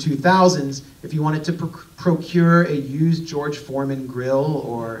early 2000s, if you wanted to procure a used George Foreman grill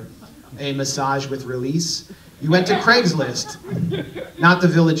or a massage with release, you went to Craigslist, not the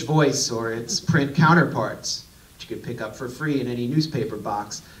Village Voice or its print counterparts, which you could pick up for free in any newspaper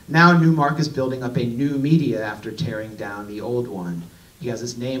box. Now Newmark is building up a new media after tearing down the old one. He has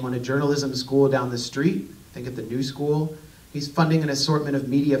his name on a journalism school down the street, think at the New School. He's funding an assortment of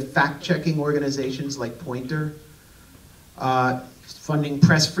media fact-checking organizations like Pointer, funding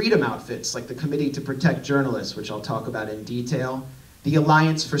press freedom outfits like the Committee to Protect Journalists, which I'll talk about in detail, the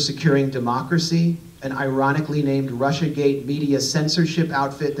Alliance for Securing Democracy, an ironically named Russiagate media censorship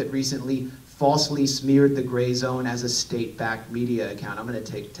outfit that recently falsely smeared the Grayzone as a state-backed media account. I'm going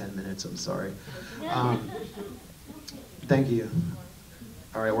to take 10 minutes, I'm sorry. Thank you.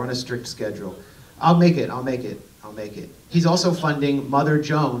 All right, we're on a strict schedule. I'll make it. He's also funding Mother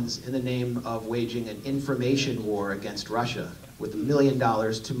Jones in the name of waging an information war against Russia, with $1 million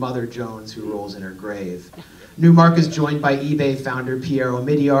to Mother Jones, who rolls in her grave. Newmark is joined by eBay founder Pierre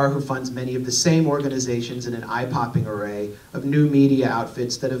Omidyar, who funds many of the same organizations in an eye-popping array of new media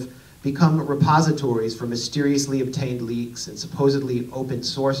outfits that have become repositories for mysteriously obtained leaks and supposedly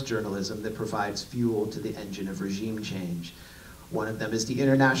open-source journalism that provides fuel to the engine of regime change. One of them is the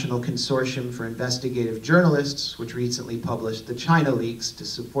International Consortium for Investigative Journalists, which recently published the China leaks to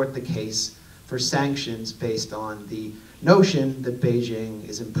support the case for sanctions based on the notion that Beijing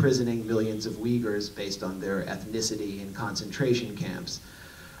is imprisoning millions of Uyghurs based on their ethnicity in concentration camps.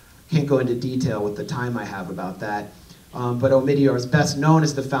 Can't go into detail with the time I have about that, but Omidyar is best known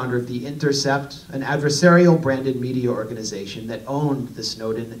as the founder of The Intercept, an adversarial branded media organization that owned the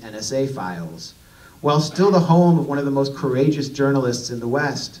Snowden NSA files. While still the home of one of the most courageous journalists in the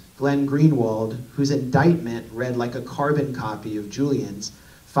West, Glen Greenwald, whose indictment read like a carbon copy of Julian's,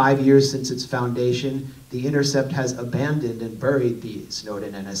 5 years since its foundation, The Intercept has abandoned and buried the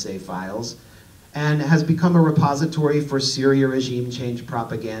Snowden NSA files and has become a repository for Syria regime change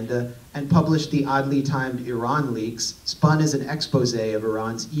propaganda and published the oddly timed Iran leaks, spun as an expose of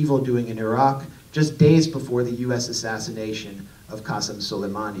Iran's evildoing in Iraq just days before the US assassination of Qasem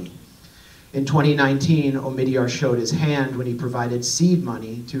Soleimani. In 2019, Omidyar showed his hand when he provided seed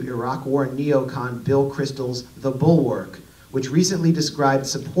money to Iraq War neocon Bill Kristol's The Bulwark, which recently described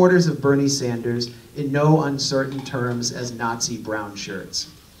supporters of Bernie Sanders in no uncertain terms as Nazi brown shirts.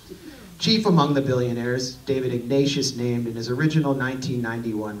 Chief among the billionaires, David Ignatius named in his original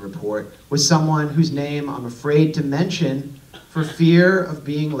 1991 report, was someone whose name I'm afraid to mention for fear of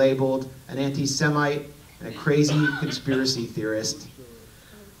being labeled an anti-Semite and a crazy conspiracy theorist.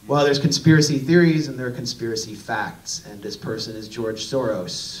 Well, there's conspiracy theories and there are conspiracy facts, and this person is George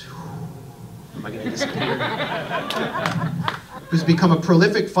Soros. Am I going to disappear? who's become a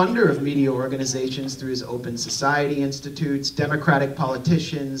prolific funder of media organizations through his Open Society Institutes, Democratic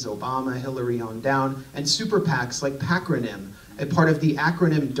politicians, Obama, Hillary on down, and super PACs like Pacronym, a part of the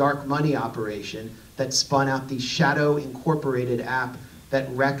acronym Dark Money operation that spun out the Shadow Incorporated app that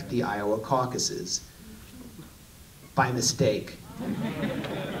wrecked the Iowa caucuses. By mistake.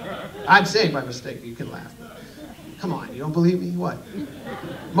 I'm saying by mistake, you can laugh. Come on, you don't believe me? What?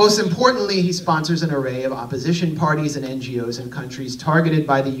 Most importantly, he sponsors an array of opposition parties and NGOs in countries targeted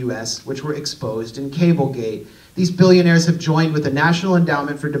by the US, which were exposed in Cablegate. These billionaires have joined with the National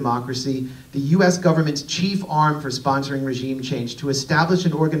Endowment for Democracy, the US government's chief arm for sponsoring regime change, to establish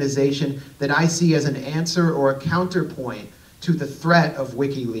an organization that I see as an answer or a counterpoint to the threat of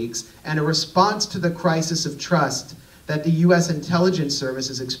WikiLeaks and a response to the crisis of trust that the US intelligence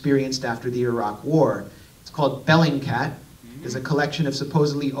services experienced after the Iraq War. It's called Bellingcat. It's a collection of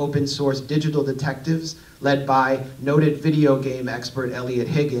supposedly open source digital detectives led by noted video game expert Elliot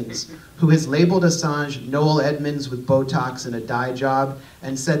Higgins, who has labeled Assange Noel Edmonds with Botox and a dye job,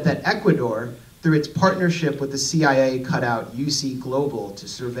 and said that Ecuador, through its partnership with the CIA, cut out UC Global to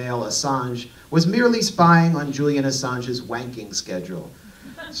surveil Assange, was merely spying on Julian Assange's wanking schedule.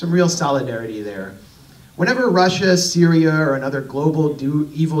 Some real solidarity there. Whenever Russia, Syria, or another global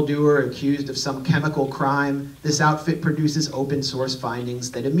evildoer accused of some chemical crime, this outfit produces open source findings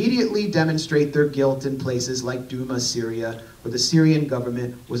that immediately demonstrate their guilt in places like Duma, Syria, where the Syrian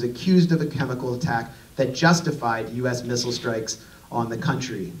government was accused of a chemical attack that justified US missile strikes on the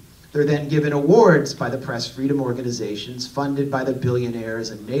country. They're then given awards by the press freedom organizations funded by the billionaires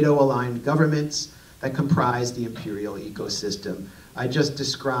and NATO-aligned governments that comprise the imperial ecosystem I just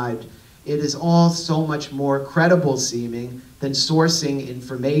described. It is all so much more credible seeming than sourcing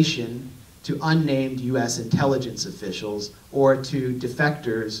information to unnamed US intelligence officials or to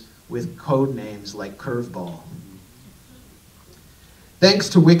defectors with code names like Curveball. Thanks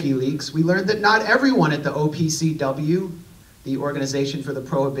to WikiLeaks, we learned that not everyone at the OPCW, the Organization for the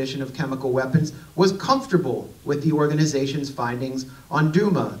Prohibition of Chemical Weapons, was comfortable with the organization's findings on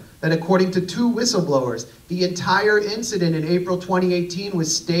Duma, that according to 2 whistleblowers, the entire incident in April 2018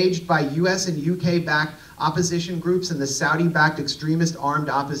 was staged by US and UK-backed opposition groups and the Saudi-backed extremist armed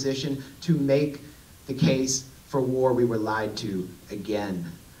opposition to make the case for war. We were lied to again.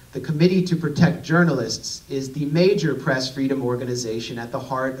 The Committee to Protect Journalists is the major press freedom organization at the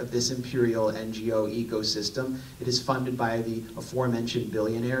heart of this imperial NGO ecosystem. It is funded by the aforementioned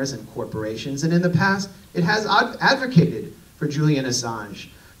billionaires and corporations, and in the past, it has advocated for Julian Assange.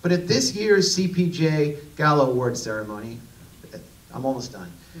 But at this year's CPJ Gala Award ceremony, I'm almost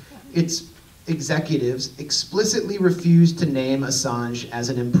done, its executives explicitly refused to name Assange as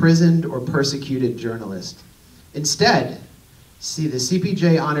an imprisoned or persecuted journalist. Instead, the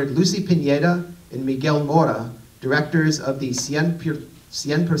CPJ honored Lucy Pineda and Miguel Mora, directors of the 100%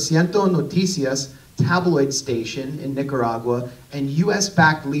 Noticias tabloid station in Nicaragua, and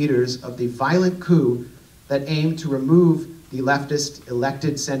US-backed leaders of the violent coup that aimed to remove the leftist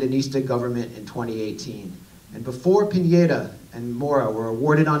elected Sandinista government in 2018. And before Pineda and Mora were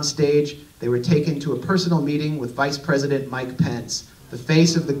awarded on stage, they were taken to a personal meeting with Vice President Mike Pence, the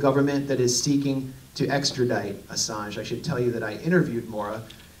face of the government that is seeking to extradite Assange. I should tell you that I interviewed Mora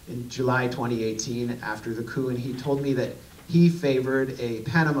in July 2018 after the coup, and he told me that he favored a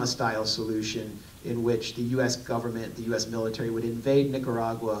Panama-style solution in which the US government, the US military, would invade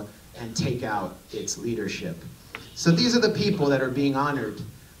Nicaragua and take out its leadership. So these are the people that are being honored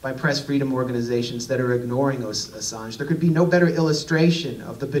by press freedom organizations that are ignoring Assange. There could be no better illustration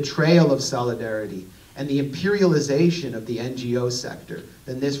of the betrayal of solidarity and the imperialization of the NGO sector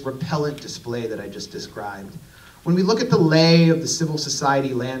than this repellent display that I just described. When we look at the lay of the civil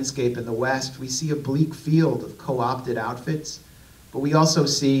society landscape in the West, we see a bleak field of co-opted outfits, but we also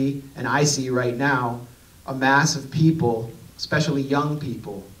see, and I see right now, a mass of people, especially young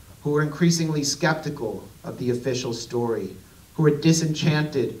people, who are increasingly skeptical of the official story, who are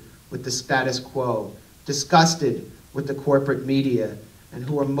disenchanted with the status quo, disgusted with the corporate media, and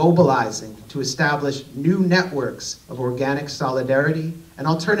who are mobilizing to establish new networks of organic solidarity and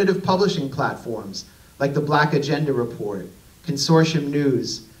alternative publishing platforms like the Black Agenda Report, Consortium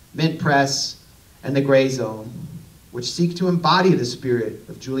News, Mint Press, and the Grayzone, which seek to embody the spirit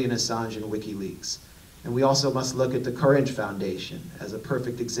of Julian Assange and WikiLeaks. And we also must look at the Courage Foundation as a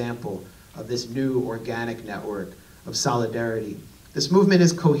perfect example of this new organic network of solidarity. This movement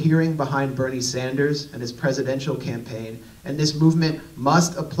is cohering behind Bernie Sanders and his presidential campaign, and this movement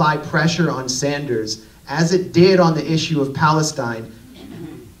must apply pressure on Sanders, as it did on the issue of Palestine,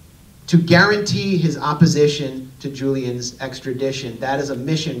 to guarantee his opposition to Julian's extradition. That is a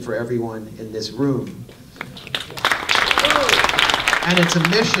mission for everyone in this room. And it's a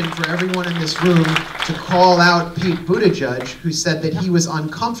mission for everyone in this room to call out Pete Buttigieg, who said that he was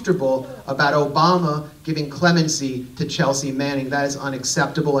uncomfortable about Obama giving clemency to Chelsea Manning. That is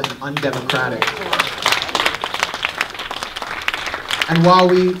unacceptable and undemocratic. And while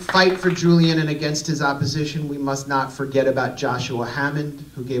we fight for Julian and against his opposition, we must not forget about Joshua Hammond,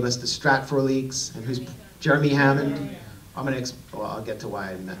 who gave us the Stratfor leaks, and who's Jeremy Hammond. I'll get to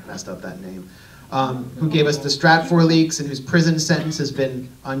why I messed up that name. Who gave us the Stratfor leaks and whose prison sentence has been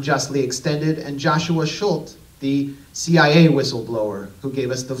unjustly extended, and Joshua Schultz, the CIA whistleblower, who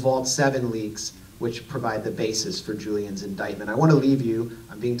gave us the Vault 7 leaks, which provide the basis for Julian's indictment. I want to leave you,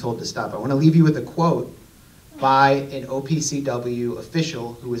 I'm being told to stop, I want to leave you with a quote by an OPCW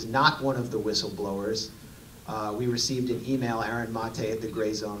official who is not one of the whistleblowers. We received an email, Aaron Mate at the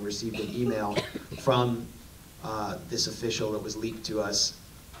Grayzone received an email from this official that was leaked to us.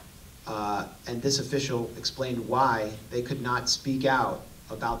 And this official explained why they could not speak out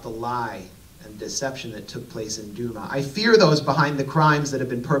about the lie and deception that took place in Duma. I fear those behind the crimes that have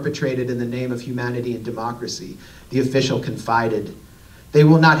been perpetrated in the name of humanity and democracy, the official confided. They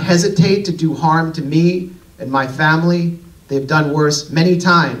will not hesitate to do harm to me and my family. They've done worse many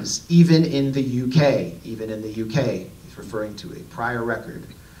times, even in the UK. Even in the UK, he's referring to a prior record.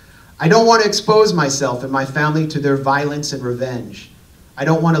 I don't want to expose myself and my family to their violence and revenge. I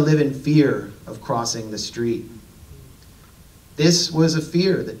don't want to live in fear of crossing the street. This was a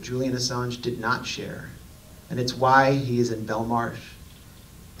fear that Julian Assange did not share. And it's why he is in Belmarsh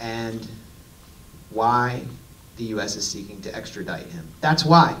and why the US is seeking to extradite him. That's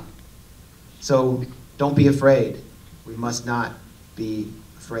why. So don't be afraid. We must not be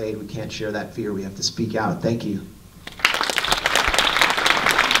afraid. We can't share that fear. We have to speak out. Thank you.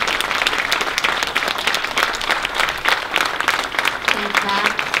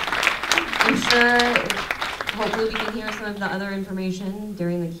 I'm sure, hopefully we can hear some of the other information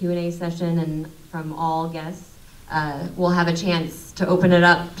during the Q&A session and from all guests. We'll have a chance to open it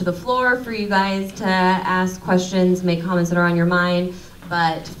up to the floor for you guys to ask questions, make comments that are on your mind.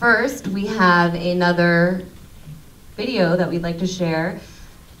 But first, we have another video that we'd like to share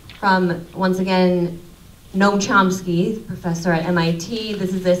from, once again, Noam Chomsky, professor at MIT.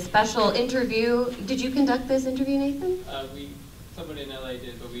 This is a special interview. Did you conduct this interview, Nathan? Someone in LA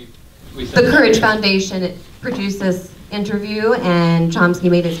did, but we The Courage Foundation produced this interview, and Chomsky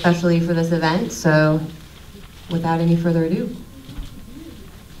made it specially for this event. So, without any further ado.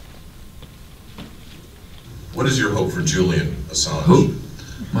 What is your hope for Julian Assange? Hope.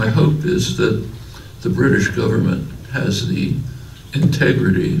 My hope is that the British government has the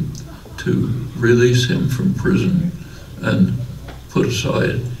integrity to release him from prison and put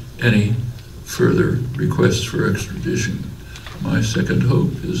aside any further requests for extradition. My second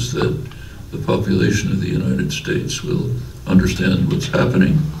hope is that the population of the United States will understand what's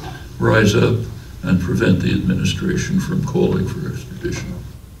happening, rise up, and prevent the administration from calling for extradition.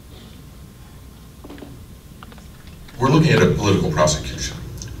 We're looking at a political prosecution.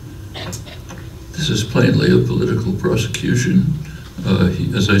 This is plainly a political prosecution.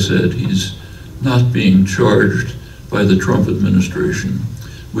 As I said, he's not being charged by the Trump administration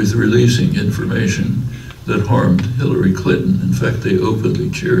with releasing information that harmed Hillary Clinton. In fact, they openly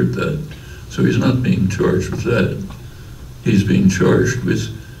cheered that. So he's not being charged with that. He's being charged with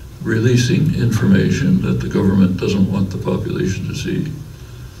releasing information that the government doesn't want the population to see.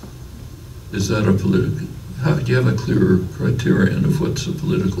 Is that a political? How do you have a clearer criterion of what's a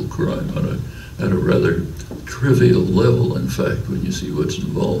political crime at a rather trivial level, in fact, when you see what's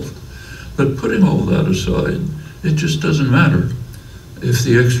involved? But putting all that aside, it just doesn't matter. If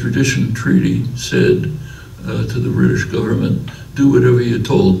the extradition treaty said to the British government, do whatever you're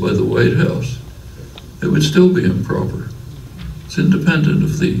told by the White House, it would still be improper. It's independent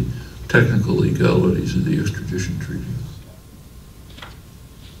of the technical legalities of the extradition treaty.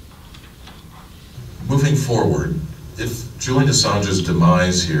 Moving forward, if Julian Assange's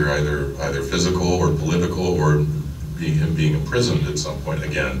demise here, either physical or political, or him being imprisoned at some point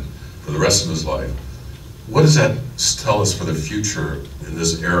again for the rest of his life, what does that tell us for the future in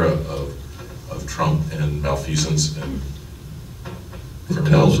this era of Trump and malfeasance and criminality? It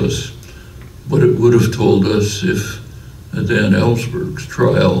tells us what it would have told us if Dan Ellsberg's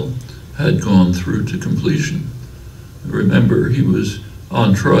trial had gone through to completion. Remember, he was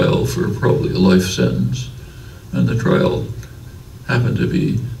on trial for probably a life sentence, and the trial happened to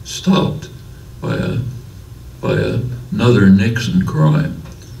be stopped by another Nixon crime.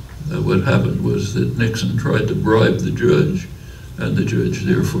 What happened was that Nixon tried to bribe the judge, and the judge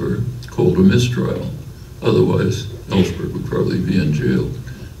therefore called a mistrial. Otherwise, Ellsberg would probably be in jail.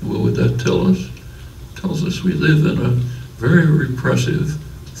 And what would that tell us? It tells us we live in a very repressive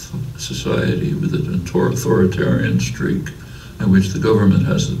society with an authoritarian streak in which the government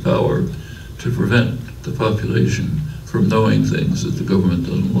has the power to prevent the population from knowing things that the government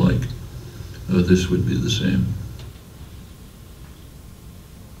doesn't like. This would be the same.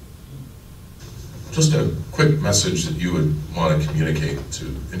 Just a quick message that you would want to communicate to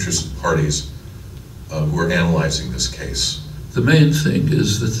interested parties who are analyzing this case. The main thing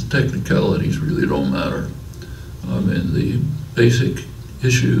is that the technicalities really don't matter. I mean, the basic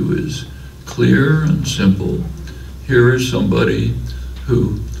issue is clear and simple. Here is somebody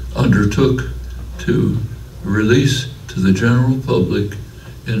who undertook to release to the general public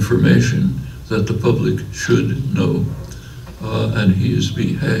information that the public should know. And he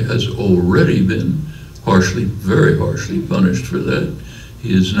has already been harshly, very harshly punished for that.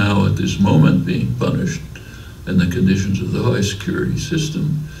 He is now at this moment being punished in the conditions of the high security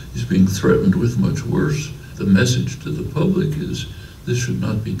system. He's being threatened with much worse. The message to the public is this should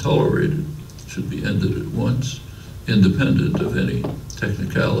not be tolerated. It should be ended at once, independent of any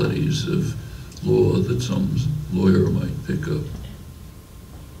technicalities of law that some lawyer might pick up.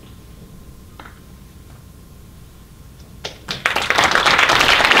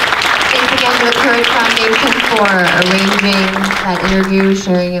 Thanks again to the Courage Foundation for arranging that interview,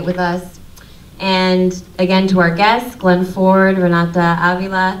 sharing it with us. And again to our guests, Glen Ford, Renata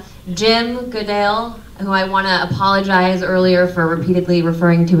Avila, Jim Goodale, who I want to apologize earlier for repeatedly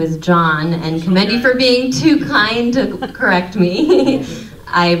referring to as John, and commend you for being too kind to correct me.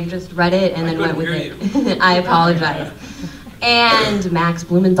 I just read it and then went with it. I apologize. And Max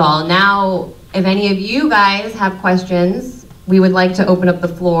Blumenthal. Now, if any of you guys have questions, we would like to open up the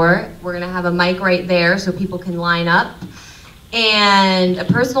floor. We're going to have a mic right there so people can line up. And a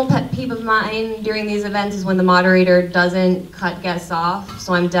personal pet peeve of mine during these events is when the moderator doesn't cut guests off,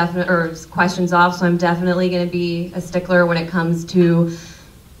 so I'm or questions off, so I'm definitely going to be a stickler when it comes to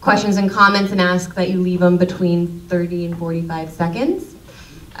questions and comments and ask that you leave them between 30 and 45 seconds.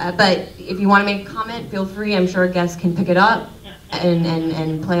 But if you want to make a comment, feel free. I'm sure guests can pick it up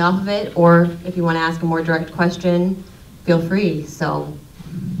and play off of it, or if you want to ask a more direct question, feel free. So,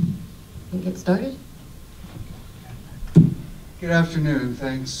 we can get started. Good afternoon.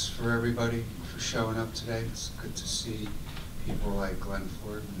 Thanks for everybody for showing up today. It's good to see people like Glen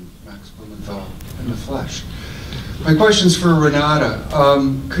Ford and Max Blumenthal in the flesh. My question's for Renata.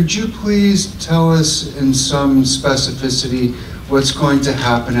 Could you please tell us in some specificity what's going to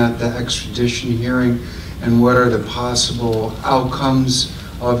happen at the extradition hearing and what are the possible outcomes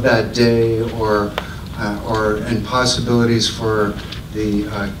of that day and possibilities for the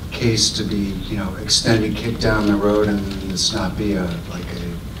case to be, extended, kicked down the road, and this not be a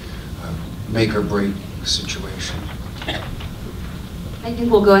make or break situation? I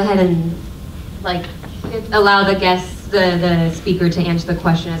think we'll go ahead and allow the guests, the speaker, to answer the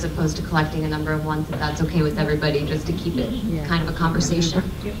question as opposed to collecting a number of ones, if that's okay with everybody, just to keep it kind of a conversation.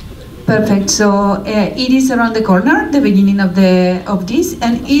 Perfect. So it is around the corner, the beginning of this,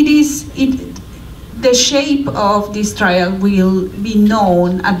 and the shape of this trial will be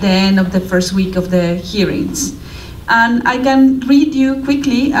known at the end of the first week of the hearings. And I can read you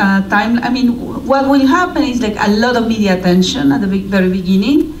quickly what will happen is a lot of media attention at the very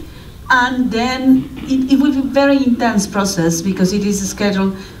beginning, and then it will be a very intense process because it is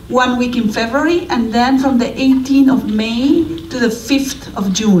scheduled 1 week in February, and then from the 18th of May to the 5th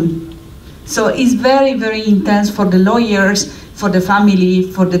of June. So it's very, very intense for the lawyers, for the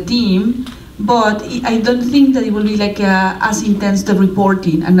family, for the team. But I don't think that it will be as intense the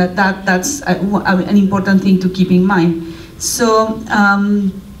reporting, and that's an important thing to keep in mind. So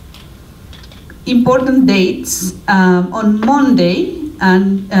important dates on Monday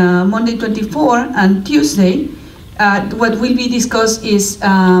and Monday 24 and Tuesday. What will be discussed is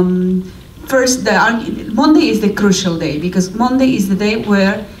first Monday is the crucial day because Monday is the day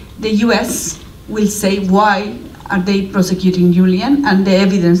where the U.S. will say why are they prosecuting Julian and the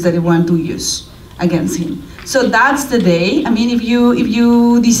evidence that they want to use against him. So that's the day. I mean, if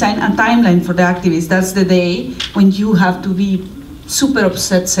you design a timeline for the activists, that's the day when you have to be super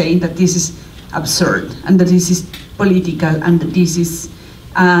upset saying that this is absurd and that this is political and that this is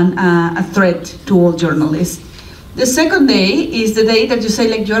a threat to all journalists. The second day is the day that you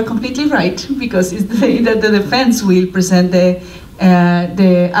say you are completely right because it's the day that the defense will present the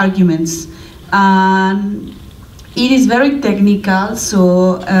arguments. It is very technical,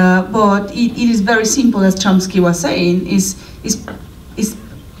 so but it is very simple, as Chomsky was saying, is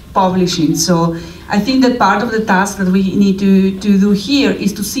publishing. So I think that part of the task that we need to do here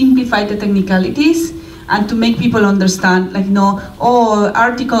is to simplify the technicalities and to make people understand, like, no, oh,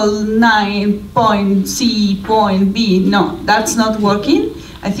 Article 9.C.B. No, that's not working.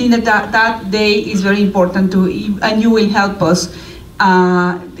 I think that day is very important and you will help us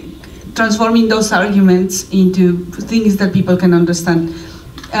transforming those arguments into things that people can understand.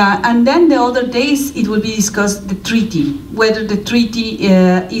 And then the other days, it will be discussed the treaty, whether the treaty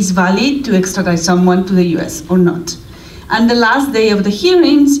is valid to extradite someone to the US or not. And the last day of the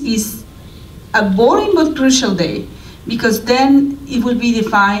hearings is a boring but crucial day, because then it will be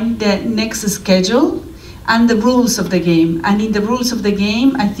defined the next schedule and the rules of the game. And in the rules of the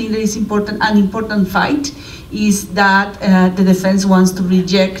game, I think there is an important fight is that the defense wants to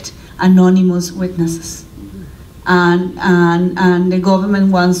reject anonymous witnesses. And the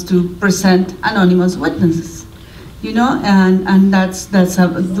government wants to present anonymous witnesses, you know, and that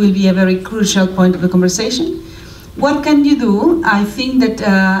will be a very crucial point of the conversation. What can you do? I think that,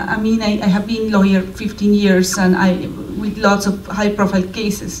 I mean, I have been lawyer 15 years and with lots of high-profile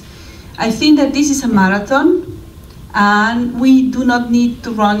cases. I think that this is a marathon and we do not need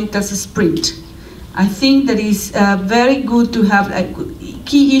to run it as a sprint. I think that it's very good to have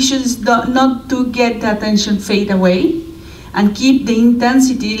key issues, not to get the attention fade away, and keep the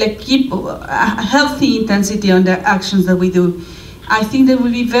intensity, like keep a healthy intensity on the actions that we do. I think that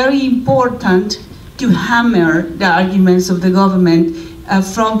will be very important to hammer the arguments of the government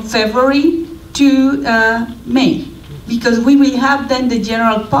from February to May, because we will have then the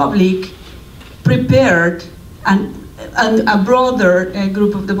general public prepared and a broader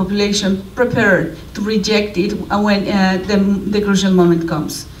group of the population prepared to reject it when the crucial moment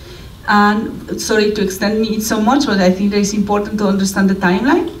comes. And sorry to extend it so much, but I think that it's important to understand the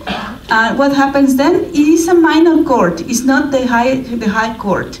timeline. What happens then? It is a minor court. It's not the high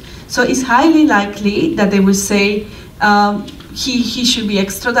court. So it's highly likely that they will say he should be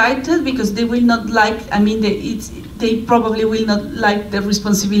extradited, because they will not like, I mean, they probably will not like the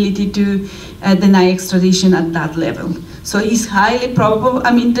responsibility to deny extradition at that level. So it's highly probable,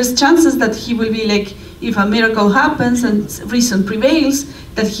 I mean, there's chances that he will be like, if a miracle happens and reason prevails,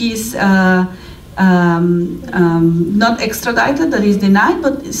 that he's not extradited, that is denied,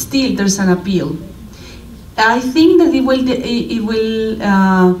 but still there's an appeal. I think that it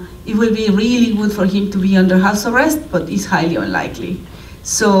will be really good for him to be under house arrest, but it's highly unlikely.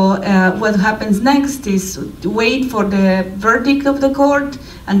 So what happens next is to wait for the verdict of the court,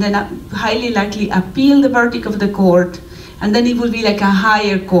 and then highly likely appeal the verdict of the court, and then it will be like a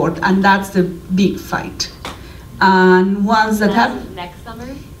higher court, and that's the big fight. And once that happens, next summer?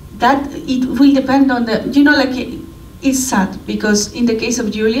 That it will depend on the, you know, like it's sad, because in the case of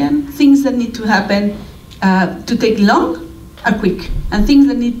Julian, things that need to happen to take long are quick, and things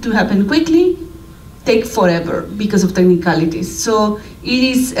that need to happen quickly take forever because of technicalities. So it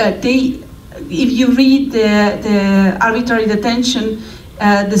is, if you read the arbitrary detention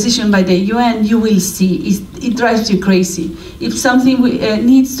decision by the UN, you will see it drives you crazy. If something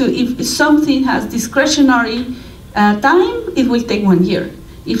if something has discretionary time, it will take 1 year.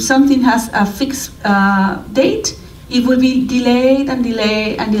 If something has a fixed date, it will be delayed and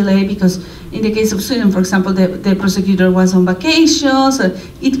delayed and delayed, because in the case of Sweden, for example, the prosecutor was on vacation, so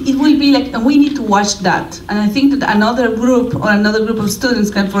it will be like, and we need to watch that. And I think that another group of students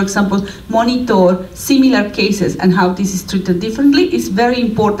can, for example, monitor similar cases and how this is treated differently. It's very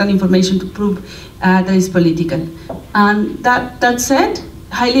important information to prove that it's political. And that said,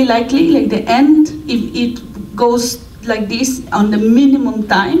 highly likely, like the end, if it goes like this on the minimum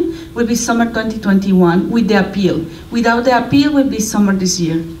time, will be summer 2021 with the appeal. Without the appeal, will be summer this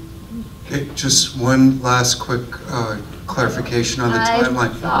year. Okay, just one last quick clarification on the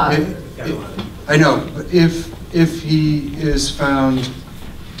timeline. I know, but if he is found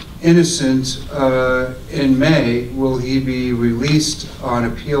innocent in May, will he be released on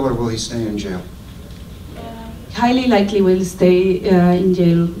appeal, or will he stay in jail? Highly likely will stay in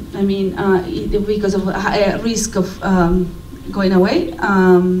jail. I mean, because of a risk of going away.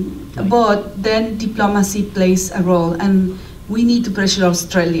 But then diplomacy plays a role, and we need to pressure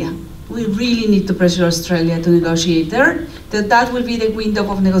Australia. We really need to pressure Australia to negotiate there. That will be the window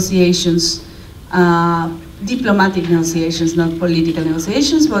of negotiations, diplomatic negotiations, not political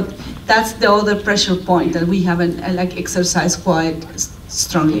negotiations. But that's the other pressure point that we haven't like exercised quite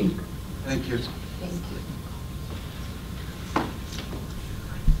strongly. Thank you.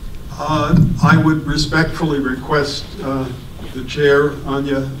 I would respectfully request the chair,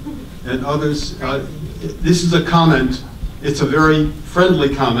 Anya, and others. This is a comment. It's a very friendly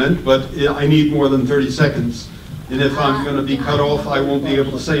comment, but I need more than 30 seconds. And if I'm going to be cut off, I won't be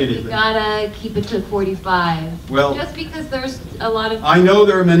able to say anything. You gotta keep it to 45. Well, just because there's a lot of... I know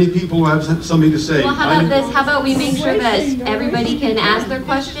there are many people who have something to say. Well, how about this? How about we make sure that everybody can ask their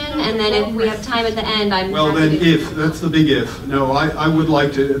question, and then if we have time at the end, I'm Well, then if. That's the big if. No, I would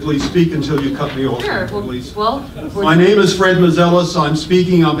like to at least speak until you cut me off. Sure. Please. Well, my name is Fred Mazelis. I'm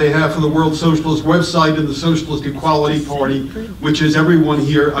speaking on behalf of the World Socialist website and the Socialist Equality Party, which, as everyone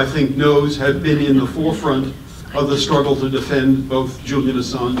here I think knows, have been in the forefront of the struggle to defend both Julian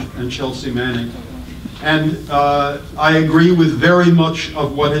Assange and Chelsea Manning. And I agree with very much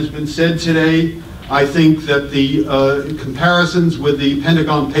of what has been said today. I think that the comparisons with the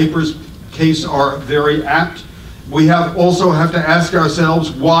Pentagon Papers case are very apt. We also have to ask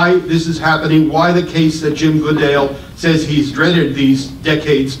ourselves why this is happening, why the case that Jim Goodale says he's dreaded these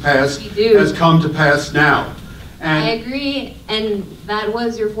decades past has come to pass now. And I agree, and that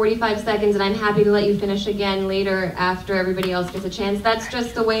was your 45 seconds, and I'm happy to let you finish again later after everybody else gets a chance. That's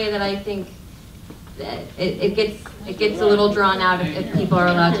just the way that I think that it gets a little drawn out if people are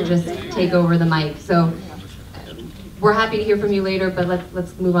allowed to just take over the mic. So we're happy to hear from you later, but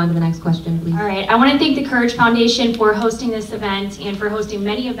let's move on to the next question, please. All right, I want to thank the Courage Foundation for hosting this event and for hosting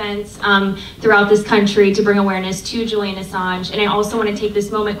many events throughout this country to bring awareness to Julian Assange. And I also want to take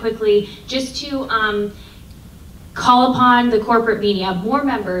this moment quickly just to call upon the corporate media, more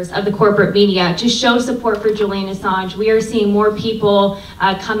members of the corporate media, to show support for Julian Assange. We are seeing more people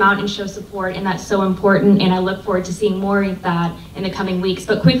come out and show support, and that's so important, and I look forward to seeing more of that in the coming weeks.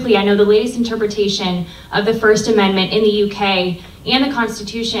 But quickly, I know the latest interpretation of the First Amendment in the UK and the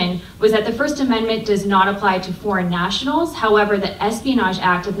Constitution was that the First Amendment does not apply to foreign nationals. However, the Espionage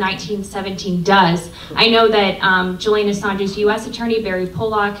Act of 1917 does. I know that Julian Assange's US attorney, Barry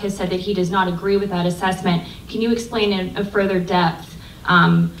Pollock, has said that he does not agree with that assessment. Can you explain in a further depth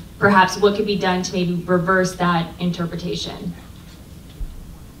perhaps what could be done to maybe reverse that interpretation?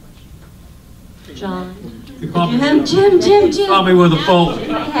 John? Jim. Probably with a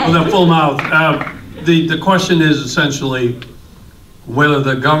full mouth. The question is essentially whether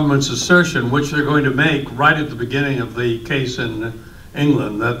the government's assertion, which they're going to make right at the beginning of the case in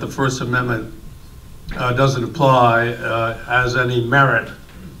England, that the First Amendment doesn't apply, has any merit.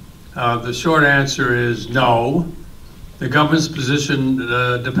 The short answer is no. The government's position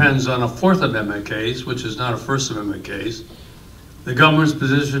depends on a Fourth Amendment case, which is not a First Amendment case. The government's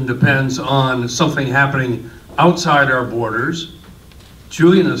position depends on something happening outside our borders.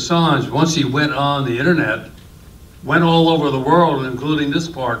 Julian Assange, once he went on the internet, went all over the world, including this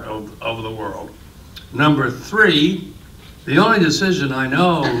part of the world. Number three, the only decision I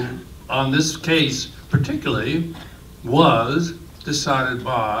know on this case particularly was decided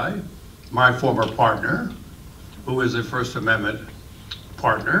by my former partner, who is a First Amendment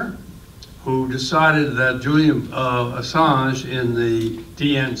partner, who decided that Julian Assange in the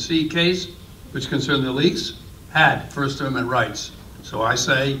DNC case, which concerned the leaks, had First Amendment rights. So I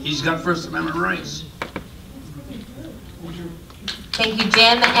say he's got First Amendment rights. Thank you,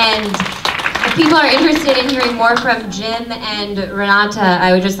 Jim. And if people are interested in hearing more from Jim and Renata,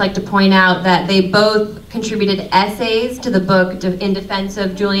 I would just like to point out that they both contributed essays to the book In Defense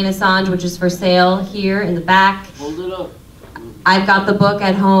of Julian Assange, which is for sale here in the back. Hold it up. I've got the book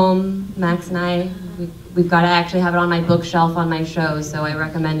at home. Max and I, we've got to actually have it on my bookshelf on my show, so I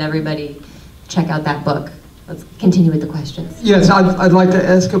recommend everybody check out that book. Let's continue with the questions. Yes, I'd like to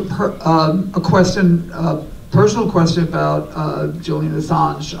ask a question, personal question about Julian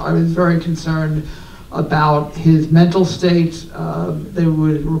Assange. I was very concerned about his mental state. There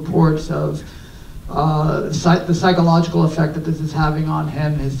were reports of the psychological effect that this is having on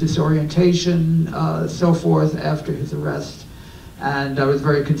him, his disorientation, so forth after his arrest. And I was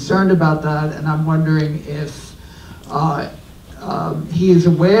very concerned about that, and I'm wondering if he is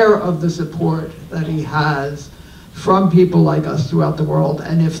aware of the support that he has from people like us throughout the world,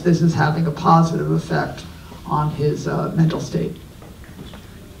 and if this is having a positive effect on his mental state.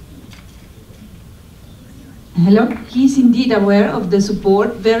 Hello, he's indeed aware of the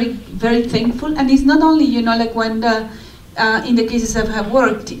support, very, very thankful, and it's not only, you know, like when in the cases I have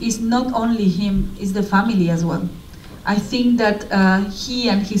worked, it's not only him, it's the family as well. I think that he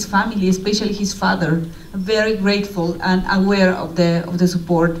and his family, especially his father, are very grateful and aware of the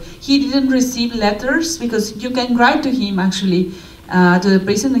support. He didn't receive letters, because you can write to him actually, to the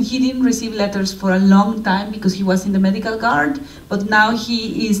prison, and he didn't receive letters for a long time because he was in the medical guard, but now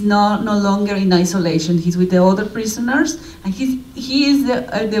he is no longer in isolation. He's with the other prisoners, and he is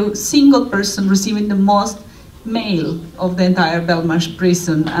the single person receiving the most mail of the entire Belmarsh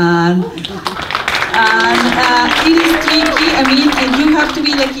prison. And And it is tricky. I mean, and you have to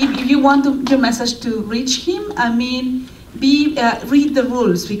be like, if you want your message to reach him, I mean, read the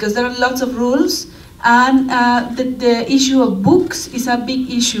rules, because there are lots of rules. And the issue of books is a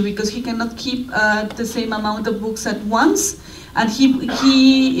big issue, because he cannot keep the same amount of books at once. And he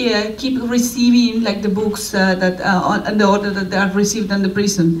keep receiving like the books that on the order that they are received in the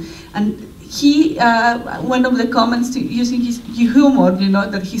prison. And he, one of the comments using his humor, you know,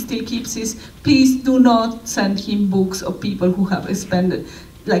 that he still keeps is, please do not send him books of people who have spent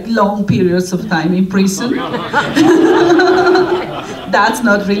like long periods of time in prison. That's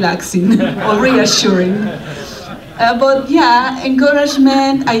not relaxing or reassuring. But yeah,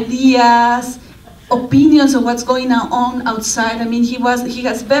 encouragement, ideas, opinions of what's going on outside. I mean, he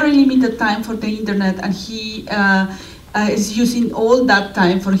has very limited time for the internet, and he is using all that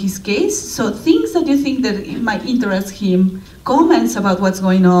time for his case. So things that you think that it might interest him, comments about what's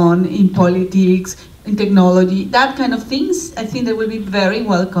going on in politics, in technology, that kind of things, I think they will be very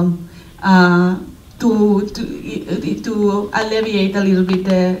welcome to alleviate a little bit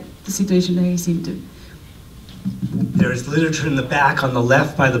the situation that he's into. There is literature in the back on the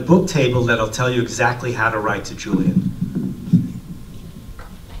left by the book table that'll tell you exactly how to write to Julian.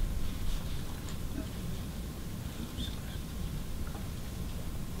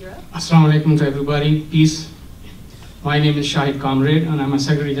 Assalamu alaikum to everybody. Peace. My name is Shahid Comrade, and I'm a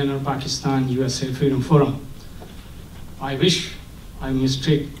Secretary General of Pakistan USA Freedom Forum. I wish I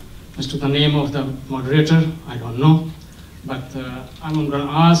mistake the name of the moderator, I don't know, but I'm going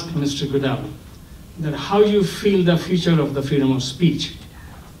to ask Mr. Goodale that how you feel the future of the freedom of speech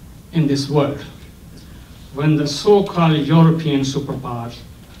in this world when the so-called European superpowers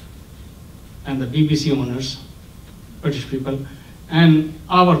and the BBC owners, British people, and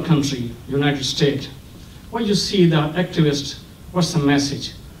our country, United States, what you see the activists, what's the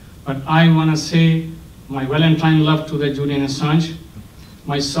message? But I want to say my Valentine love to the Julian Assange,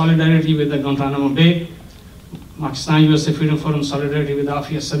 my solidarity with the Guantanamo Bay, Pakistan USA Freedom Forum solidarity with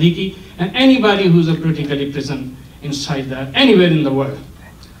Afia Siddiqui, and anybody who's a politically prisoned inside that, anywhere in the world.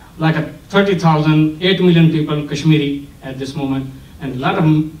 Like 30,000, 8 million people, Kashmiri at this moment, and a lot of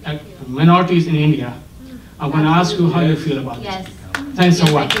minorities in India. I'm going to ask you how you feel about yes. this. Thanks so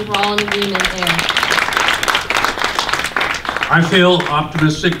much. I think we're all in agreement there. I feel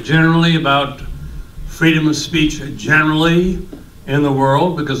optimistic generally about freedom of speech generally in the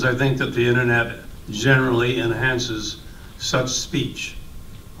world, because I think that the internet generally enhances such speech.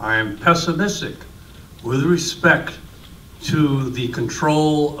 I am pessimistic with respect to the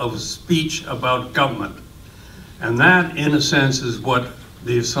control of speech about government. And that, in a sense, is what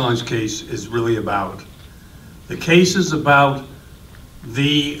the Assange case is really about. The case is about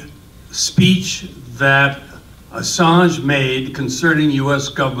the speech that Assange made concerning US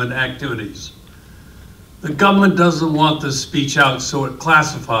government activities. The government doesn't want this speech out, so it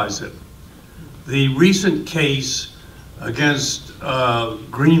classifies it. The recent case against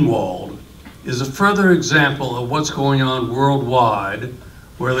Greenwald is a further example of what's going on worldwide,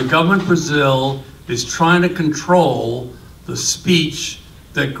 where the government of Brazil is trying to control the speech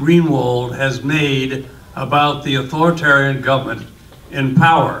that Greenwald has made about the authoritarian government in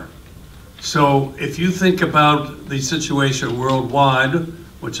power. So if you think about the situation worldwide,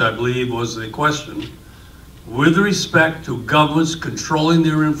 which I believe was the question, with respect to governments controlling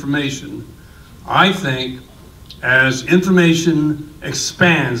their information, I think as information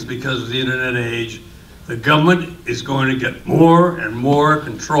expands because of the internet age, the government is going to get more and more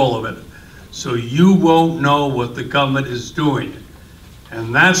control of it. So you won't know what the government is doing.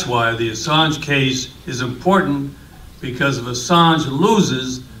 And that's why the Assange case is important, because if Assange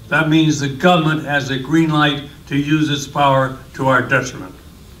loses, that means the government has a green light to use its power to our detriment.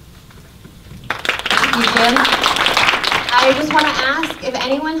 Thank you, Jim. I just want to ask if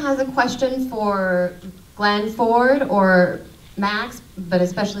anyone has a question for Glen Ford or Max, but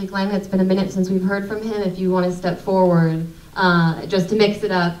especially Glen. It's been a minute since we've heard from him. If you want to step forward, just to mix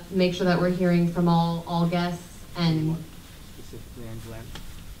it up, make sure that we're hearing from all guests. And specifically on Glen?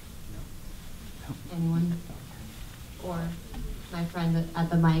 No. Anyone? Or my friend at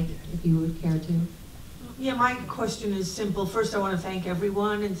the mic, if you would care to. Yeah, my question is simple. First, I want to thank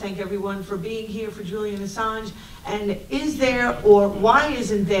everyone and thank everyone for being here for Julian Assange. And is there, or why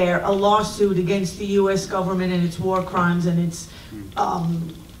isn't there, a lawsuit against the U.S. government and its war crimes and its,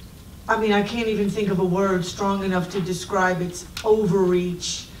 I mean, I can't even think of a word strong enough to describe its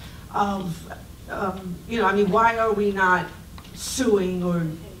overreach of, you know, I mean, why are we not suing or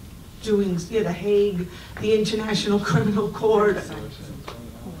doing, yeah, the Hague, the International Criminal Court?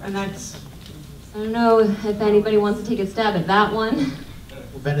 And that's... I don't know if anybody wants to take a stab at that one.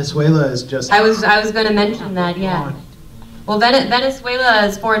 Venezuela is just... I was going to mention that, yeah. Well,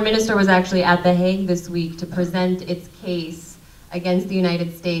 Venezuela's foreign minister was actually at The Hague this week to present its case against the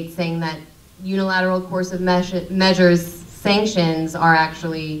United States, saying that unilateral coercive measures, sanctions, are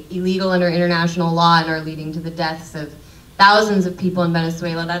actually illegal under international law and are leading to the deaths of thousands of people in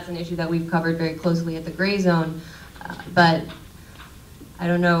Venezuela. That's an issue that we've covered very closely at the Grayzone, but I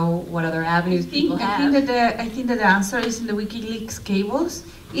don't know what other avenues people have. I think that the answer is in the WikiLeaks cables.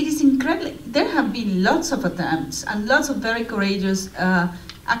 It is incredible. There have been lots of attempts and lots of very courageous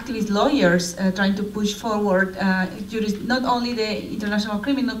activist lawyers trying to push forward not only the International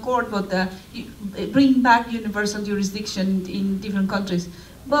Criminal Court, but bring back universal jurisdiction in different countries.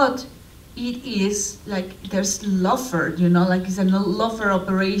 But it is like there's lawfare, like it's a lawfare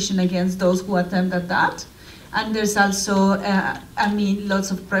operation against those who attempt at that. And there's also,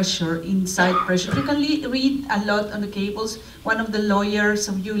 lots of pressure, inside pressure. You can read a lot on the cables. One of the lawyers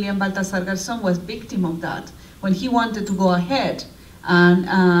of Julian Baltasar Garzón was victim of that when he wanted to go ahead and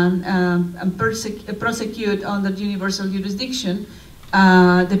prosecute under universal jurisdiction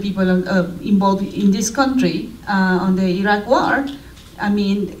the people involved in this country on the Iraq war.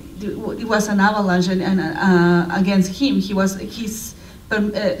 It was an avalanche against him. He was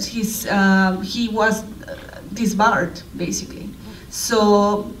disbarred, basically.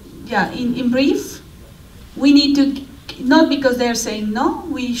 So, yeah, in brief, we need to, not because they're saying no,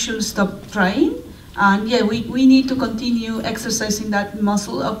 we should stop trying. And yeah, we need to continue exercising that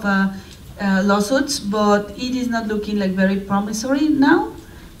muscle of lawsuits, but it is not looking like very promissory now,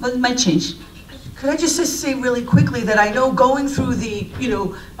 but it might change. Could I just say really quickly that I know going through the,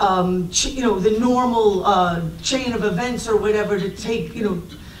 the normal chain of events or whatever to take,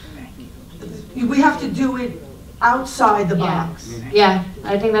 we have to do it outside the box. Yeah,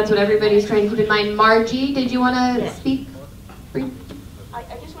 I think that's what everybody's trying to keep in mind. Margie, did you want to speak?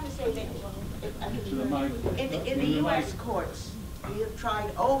 I just want to say that in the U.S. courts, we have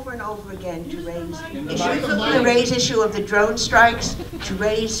tried over and over again to raise issue of the drone strikes, to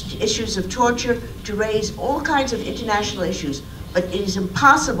raise issues of torture, to raise all kinds of international issues. But it is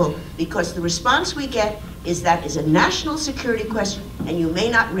impossible because the response we get is that is a national security question and you may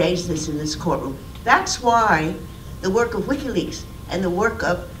not raise this in this courtroom. That's why the work of WikiLeaks and the work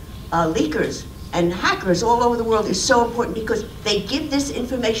of leakers and hackers all over the world is so important because they give this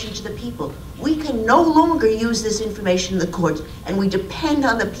information to the people. We can no longer use this information in the courts and we depend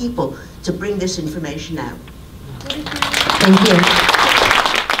on the people to bring this information out. Thank you.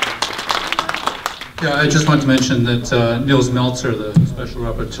 Yeah, I just want to mention that Nils Meltzer, the Special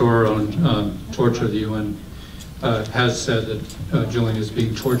Rapporteur on Torture of the UN, has said that Julian is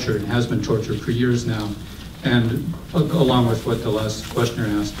being tortured and has been tortured for years now. And along with what the last questioner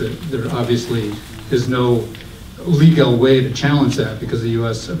asked, there obviously is no legal way to challenge that because the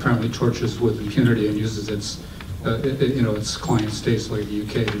U.S. apparently tortures with impunity and uses its client states like the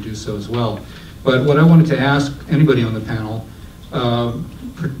UK to do so as well. But what I wanted to ask anybody on the panel,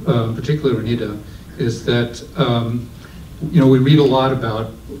 particularly Renata, is that we read a lot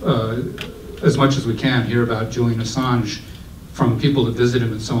about, as much as we can, hear about Julian Assange from people that visit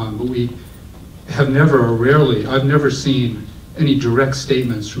him and so on, but we have never, or rarely, I've never seen any direct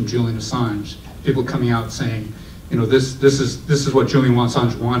statements from Julian Assange, people coming out saying, this is what Julian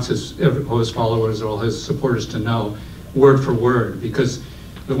Assange wants his followers or all his supporters to know, word for word, because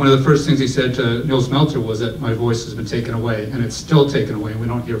one of the first things he said to Nils Meltzer was that my voice has been taken away, and it's still taken away, and we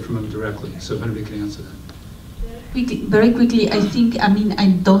don't hear from him directly. So if anybody can answer that. Very quickly, I think, I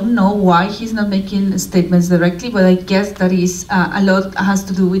don't know why he's not making statements directly, but I guess that is a lot has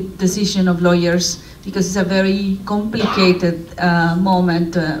to do with decision of lawyers, because it's a very complicated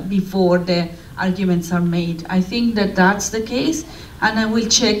moment before the arguments are made. I think that that's the case, and I will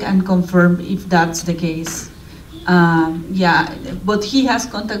check and confirm if that's the case. Yeah, but he has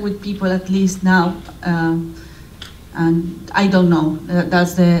contact with people at least now, and I don't know.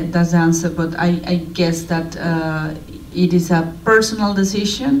 That's the answer. But I guess that it is a personal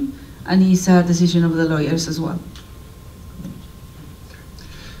decision, and it's a decision of the lawyers as well.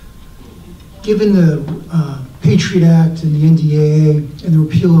 Given the Patriot Act and the NDAA and the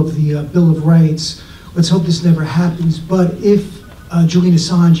repeal of the Bill of Rights, let's hope this never happens. But if Julian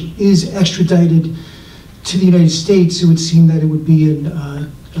Assange is extradited to the United States, it would seem that it would be a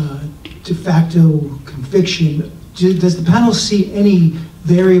de facto conviction. Does the panel see any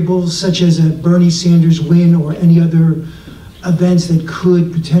variables, such as a Bernie Sanders win or any other events that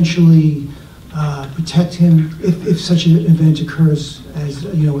could potentially protect him if such an event occurs as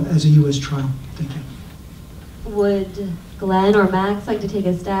a U.S. trial? Thank you. Would Glen or Max like to take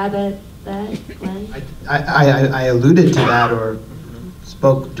a stab at that? Glen? I alluded to that, or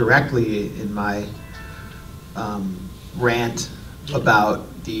spoke directly in my rant about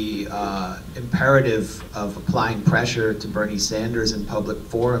the imperative of applying pressure to Bernie Sanders in public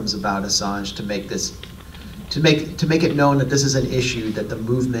forums about Assange to make this, to make it known that this is an issue that the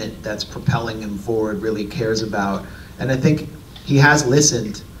movement that's propelling him forward really cares about. And I think he has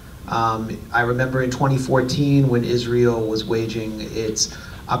listened. I remember in 2014 when Israel was waging its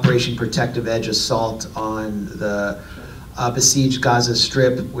Operation Protective Edge assault on the besieged Gaza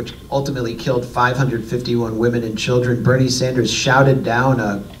Strip, which ultimately killed 551 women and children. Bernie Sanders shouted down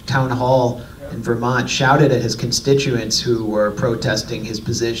a town hall in Vermont, shouted at his constituents who were protesting his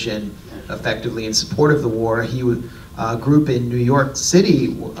position effectively in support of the war. A group in New York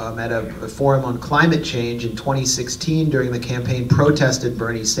City at a forum on climate change in 2016 during the campaign protested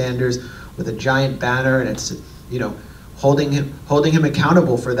Bernie Sanders with a giant banner, and it's, you know, holding him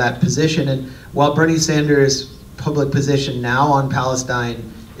accountable for that position. And while Bernie Sanders' public position now on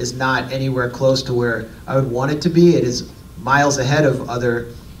Palestine is not anywhere close to where I would want it to be, it is miles ahead of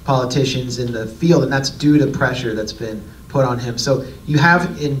other politicians in the field, and that's due to pressure that's been put on him. So you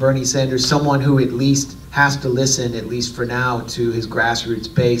have in Bernie Sanders someone who at least has to listen, at least for now, to his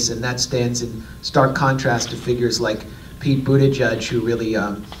grassroots base, and that stands in stark contrast to figures like Pete Buttigieg, who really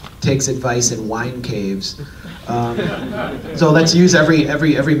takes advice in wine caves. So let's use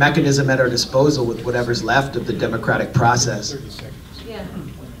every mechanism at our disposal with whatever's left of the democratic process. Yeah.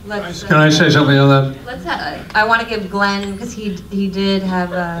 Can I say something on that? Let's. I want to give Glen, because he did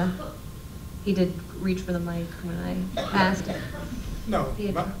have he did reach for the mic when I asked. No.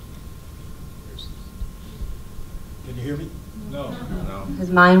 Can you hear me? No. No. Is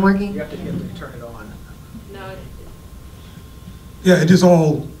mine working? You have to turn it on. No. Yeah, it is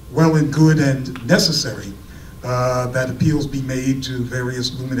all well and good and necessary that appeals be made to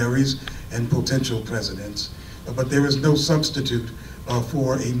various luminaries and potential presidents, but there is no substitute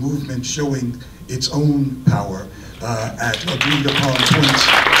for a movement showing its own power at agreed upon points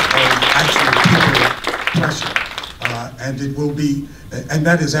of actual people pressure, and it will be, and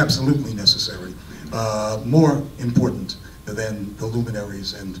that is absolutely necessary, more important than the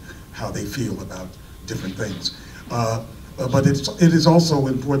luminaries and how they feel about different things. But it is also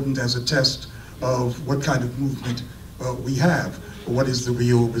important as a test of what kind of movement we have. What is the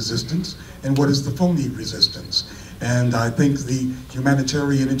real resistance and what is the phony resistance? And I think the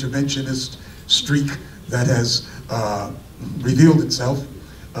humanitarian interventionist streak that has revealed itself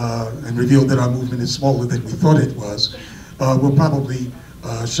and revealed that our movement is smaller than we thought it was will probably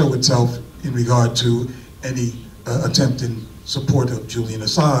show itself in regard to any attempt in support of Julian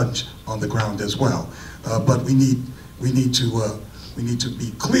Assange on the ground as well. But we need to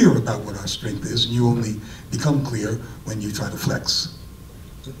be clear about what our strength is, and you only become clear when you try to flex.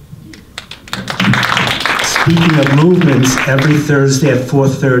 Speaking of movements, every Thursday at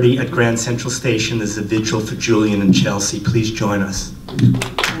 4:30 at Grand Central Station is a vigil for Julian and Chelsea. Please join us. And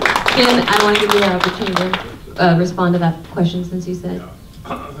I want to give you the opportunity to respond to that question since you said.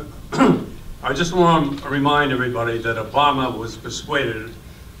 I just want to remind everybody that Obama was persuaded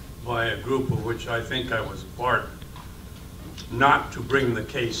by a group of which I think I was part not to bring the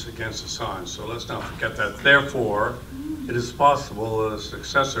case against Assange. So let's not forget that. Therefore, it is possible that a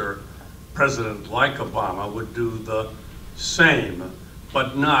successor president like Obama would do the same,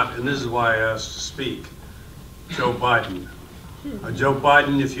 but not, and this is why I asked to speak, Joe Biden. Joe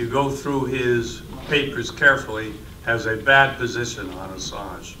Biden, if you go through his papers carefully, has a bad position on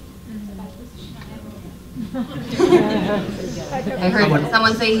Assange. I heard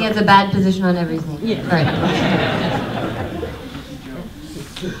someone say he has a bad position on everything. Yeah. Right.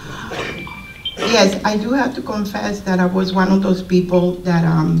 Yes, I do have to confess that I was one of those people that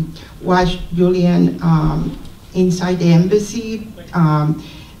watched Julian inside the embassy.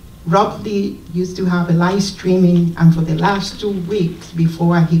 Rob Lee used to have a live streaming, and for the last 2 weeks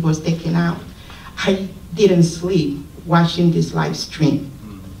before he was taken out, I didn't sleep watching this live stream.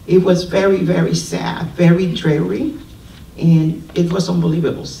 It was very, very sad, very dreary, and it was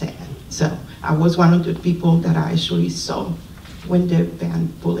unbelievable sad. So I was one of the people that I actually saw when the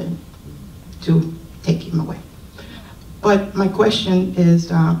band pulled in to take him away. But my question is,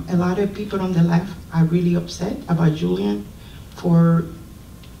 a lot of people on the left are really upset about Julian for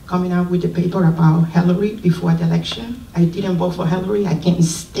coming out with the paper about Hillary before the election. I didn't vote for Hillary. I can't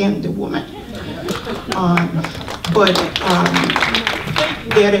stand the woman. But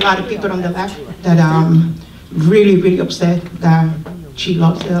there are a lot of people on the left that are really, really upset that she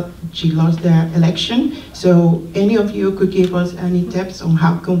lost the election. So any of you could give us any tips on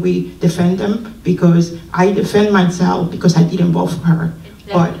how can we defend them? Because I defend myself because I didn't vote for her.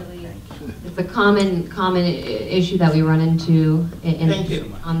 But it's the common issue that we run into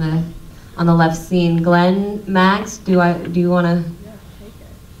on the left scene. Glen, Max, do you want to?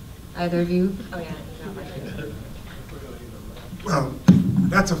 Either of you? Oh yeah. Well,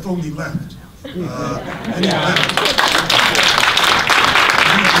 that's a phony left. Any left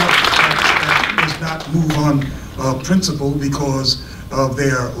does not move on principle because of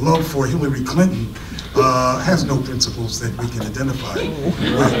their love for Hillary Clinton. Has no principles that we can identify with.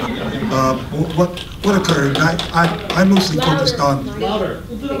 What occurred? I mostly focused on.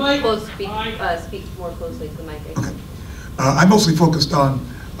 Speak more closely to the mic. Okay. I mostly focused on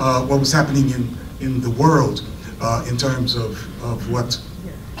what was happening in the world in terms of what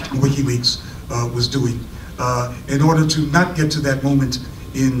WikiLeaks was doing. In order to not get to that moment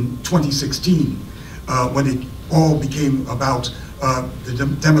in 2016, when it all became about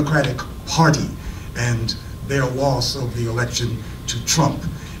the Democratic Party and their loss of the election to Trump,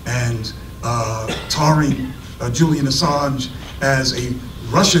 and tarring Julian Assange as a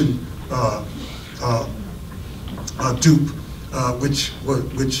Russian dupe, which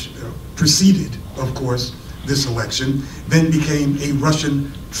preceded, of course, this election, then became a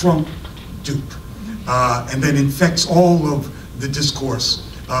Russian Trump dupe, and then infects all of the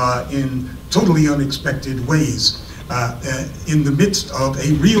discourse in totally unexpected ways in the midst of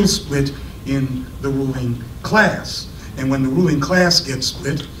a real split in the ruling class. And when the ruling class gets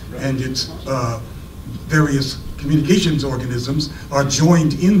split and its various communications organisms are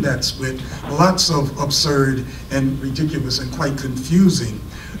joined in that split, lots of absurd and ridiculous and quite confusing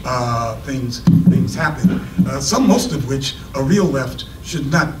things happen. Most of which a real left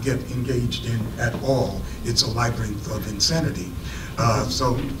should not get engaged in at all. It's a labyrinth of insanity.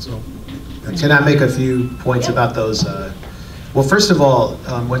 Can I make a few points about those? Well, first of all,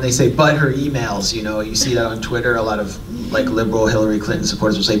 when they say "but her emails," you see that on Twitter. A lot of liberal Hillary Clinton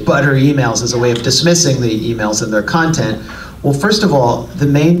supporters will say "but her emails" as a way of dismissing the emails and their content. Well, first of all, the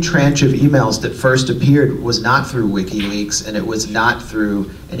main tranche of emails that first appeared was not through WikiLeaks, and it was not through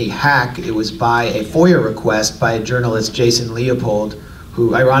any hack. It was by a FOIA request by journalist Jason Leopold,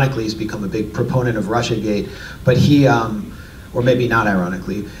 who ironically has become a big proponent of Russiagate, but he, or maybe not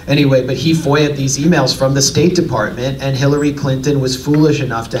ironically, anyway, but he FOIA'd these emails from the State Department, and Hillary Clinton was foolish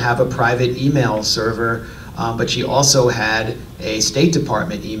enough to have a private email server, but she also had a State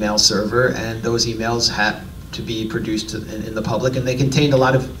Department email server, and those emails had to be produced in the public, and they contained a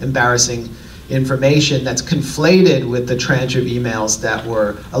lot of embarrassing information that's conflated with the tranche of emails that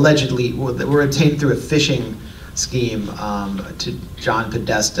were allegedly, that were obtained through a phishing scheme to John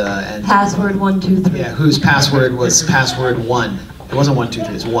Podesta and password 123. Yeah, whose password was password 1. It wasn't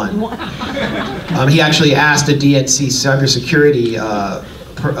 123, it's 1. He actually asked a DNC cybersecurity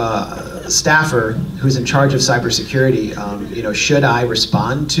staffer who's in charge of cybersecurity, should I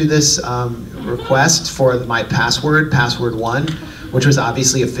respond to this request for my password 1, which was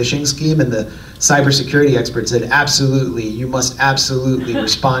obviously a phishing scheme, and the cybersecurity expert said, absolutely, you must absolutely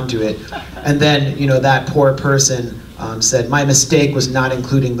respond to it. And then, that poor person said, my mistake was not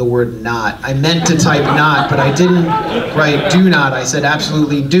including the word not. I meant to type not, but I didn't write do not. I said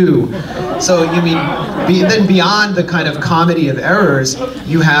absolutely do. So then beyond the kind of comedy of errors,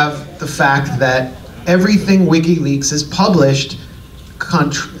 you have the fact that everything WikiLeaks has published,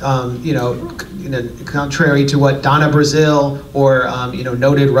 contrary to what Donna Brazil or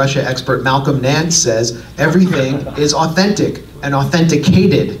noted Russia expert Malcolm Nance says, everything is authentic and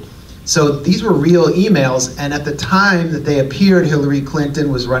authenticated. So these were real emails, and at the time that they appeared, Hillary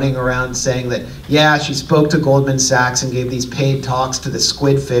Clinton was running around saying that, yeah, she spoke to Goldman Sachs and gave these paid talks to the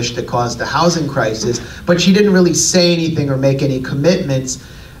squid fish that caused the housing crisis, but she didn't really say anything or make any commitments.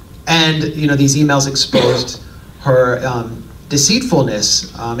 And these emails exposed her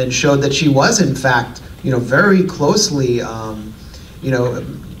deceitfulness and showed that she was, in fact, very closely,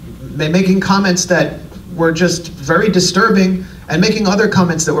 making comments that were just very disturbing, and making other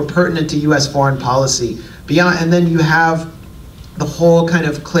comments that were pertinent to U.S. foreign policy. And then you have the whole kind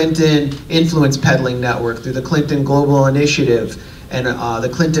of Clinton influence peddling network through the Clinton Global Initiative and the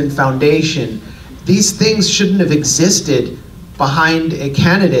Clinton Foundation. These things shouldn't have existed behind a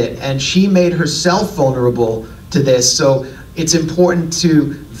candidate, and she made herself vulnerable to this. So it's important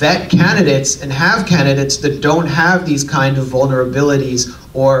to vet candidates and have candidates that don't have these kind of vulnerabilities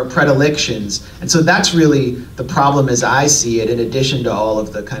or predilections. And so that's really the problem as I see it, in addition to all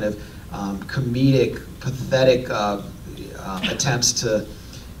of the kind of comedic, pathetic attempts to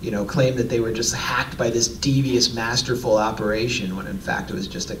claim that they were just hacked by this devious, masterful operation, when in fact it was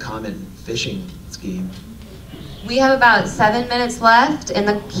just a common phishing scheme. We have about 7 minutes left in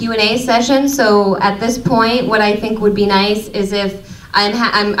the Q&A session, so at this point, what I think would be nice is if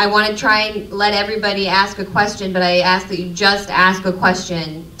I want to try and let everybody ask a question, but I ask that you just ask a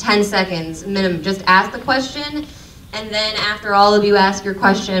question, 10 seconds minimum. Just ask the question, and then after all of you ask your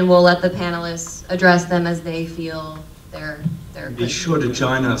question, we'll let the panelists address them as they feel their Be sure to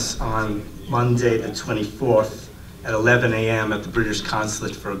join us on Monday the 24th at 11 a.m. at the British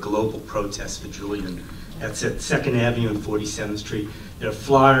Consulate for a global protest for Julian. That's at 2nd Avenue and 47th Street. There are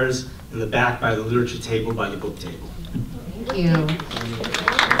flyers in the back by the literature table, by the book table. Thank you.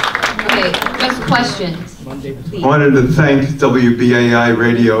 Okay, just questions. I wanted to thank WBAI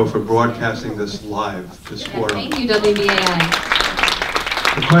Radio for broadcasting this live, this forum. Thank you,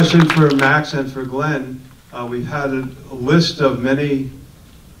 WBAI. The question for Max and for Glenn, we've had a list of many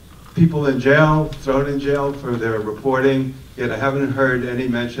people in jail, thrown in jail for their reporting, yet I haven't heard any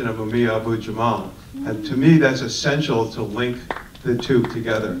mention of Ummi Abu-Jamal. And to me, that's essential to link the two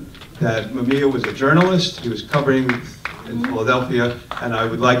together. That Mumia was a journalist, he was covering in Philadelphia, and I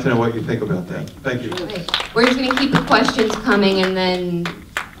would like to know what you think about that. Thank you. Okay. We're just going to keep the questions coming, and then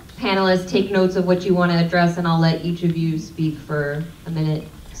panelists take notes of what you want to address, and I'll let each of you speak for a minute.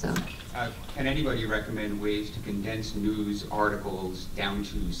 So. Can anybody recommend ways to condense news articles down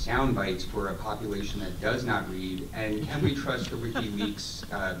to sound bites for a population that does not read? And can we trust the WikiLeaks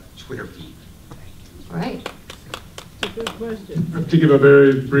Twitter feed? All right. It's a good question. To give a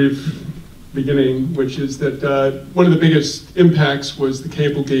very brief beginning, which is that one of the biggest impacts was the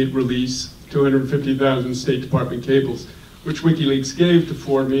Cablegate release, 250,000 State Department cables, which WikiLeaks gave to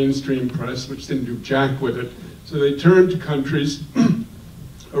 4 mainstream press, which didn't do jack with it. So they turned to countries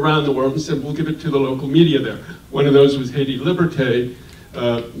around the world and said, we'll give it to the local media there. One of those was Haiti Liberté,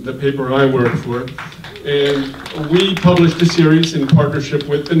 the paper I work for. And we published a series in partnership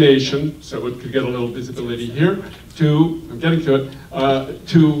with The Nation, so it could get a little visibility here, I'm getting to it,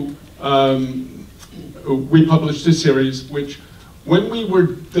 we published a series which, when we were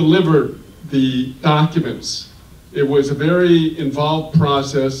delivered the documents, it was a very involved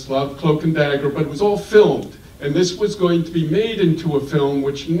process, a lot of cloak and dagger, but it was all filmed. And this was going to be made into a film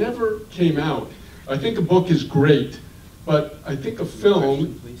which never came out. I think a book is great, but I think a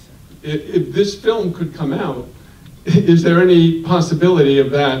film, if this film could come out, is there any possibility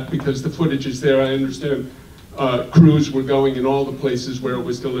of that? Because the footage is there, I understand crews were going in all the places where it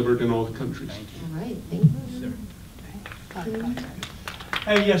was delivered in all the countries. All right, thank you.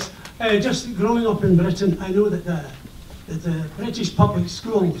 Yes, just growing up in Britain, I know that the British public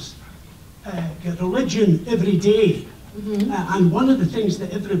schools get religion every day. And one of the things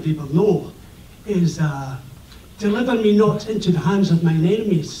that every people know is deliver me not into the hands of mine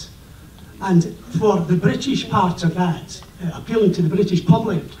enemies. And for the British part of that, appealing to the British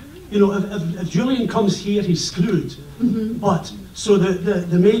public, you know, if Julian comes here, he's screwed. But, so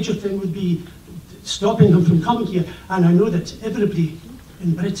the major thing would be stopping him from coming here. And I know that everybody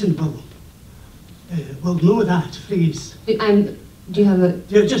in Britain will know that phrase. Do you have a...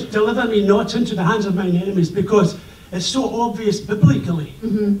 Yeah, just deliver me not into the hands of mine enemies, because it's so obvious biblically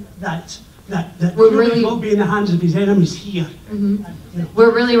that Julian will be in the hands of his enemies here.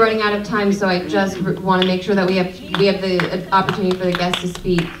 We're really running out of time, so I just want to make sure that we have the opportunity for the guests to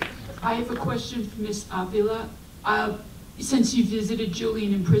speak. I have a question for Ms. Avila. Since you visited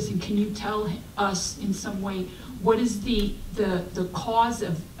Julian in prison, can you tell us in some way what is the cause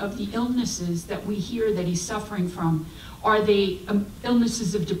of the illnesses that we hear that he's suffering from? Are they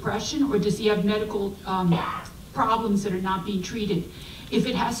illnesses of depression, or does he have medical problems that are not being treated? If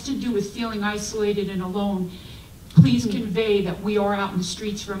it has to do with feeling isolated and alone, please convey that we are out in the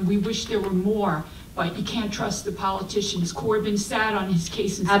streets for him. We wish there were more, but you can't trust the politicians. Corbyn sat on his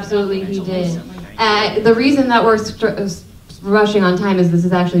case and absolutely he did. The reason that we're rushing on time is this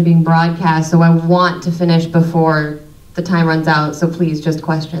is actually being broadcast, so I want to finish before the time runs out, so please, just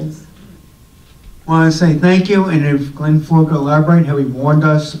questions. I want to say thank you, and if Glen Ford could elaborate how he warned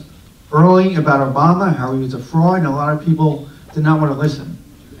us early about Obama, how he was a fraud, and a lot of people did not want to listen.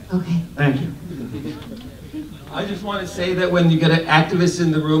 Okay. Thank you. I just want to say that when you get activists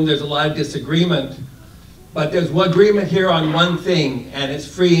in the room, there's a lot of disagreement, but there's one agreement here on one thing, and it's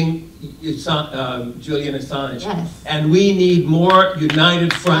freeing Julian Assange. Yes. And we need more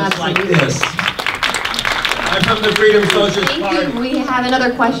united fronts like this. I'm from the Freedom Socialist Party. Thank you. We have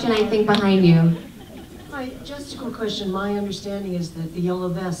another question, I think, behind you. Hi, just a quick question. My understanding is that the Yellow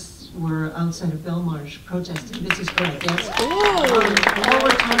Vests were outside of Belmarsh protesting. This is correct, yes? What we're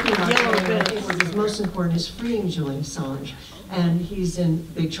talking about today, I think what is most important is freeing Julian Assange, and he's in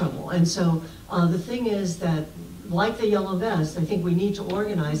big trouble. And so the thing is that, like the Yellow Vests, I think we need to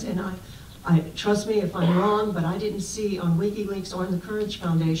organize, and I trust me if I'm wrong, but I didn't see on WikiLeaks or on the Courage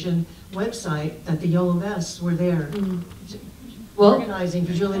Foundation website that the Yellow Vests were there organizing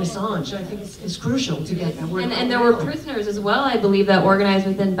for Julian Assange. I think it's crucial to get that word out. And there were prisoners as well, I believe, that organized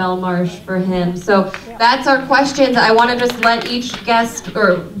within Belmarsh for him. So that's our questions. I want to just let each guest,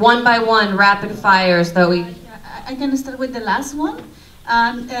 or one by one, rapid fire, so that we... I can start with the last one.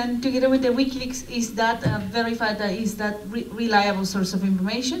 And together with the WikiLeaks, is that verified that is that reliable source of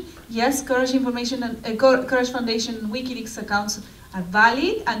information? Yes, Courage Information and Courage Foundation and WikiLeaks accounts are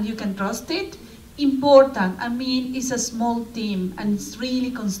valid and you can trust it. Important, I mean, it's a small team and it's really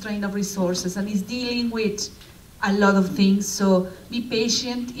constrained of resources and it's dealing with a lot of things, so be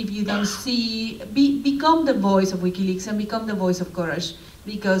patient if you don't see, become the voice of WikiLeaks and become the voice of Courage,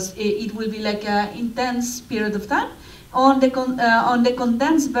 because it will be like an intense period of time. On the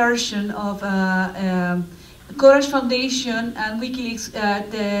condensed version of Courage Foundation and WikiLeaks,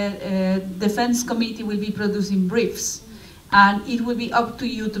 the Defense Committee will be producing briefs. And it will be up to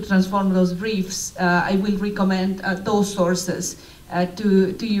you to transform those briefs. I will recommend those sources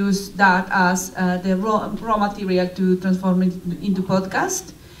to use that as the raw material to transform it into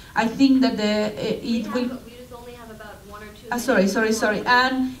podcast. I think that it will... We just only have about 1 or 2 minutes. Sorry.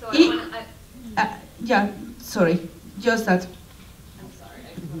 And So yeah, sorry, just that. I'm sorry.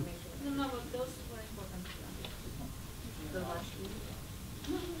 I just want to make sure. No, but those were important.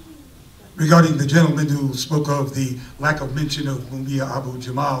 Regarding the gentleman who spoke of the lack of mention of Mumia Abu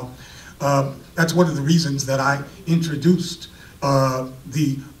Jamal, that's one of the reasons that I introduced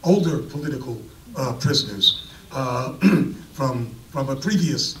the older political prisoners from a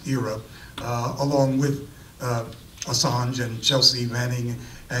previous era, along with Assange and Chelsea Manning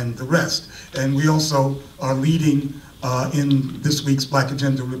and the rest. And we also are leading in this week's Black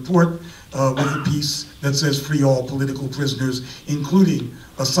Agenda report with a piece that says free all political prisoners, including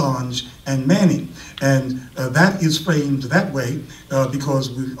Assange and Manning. And that is framed that way because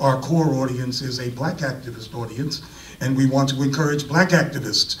our core audience is a Black activist audience, and we want to encourage Black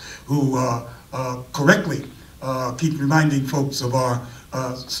activists who correctly keep reminding folks of our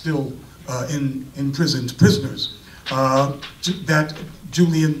still imprisoned prisoners that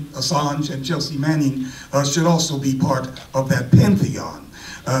Julian Assange and Chelsea Manning should also be part of that pantheon.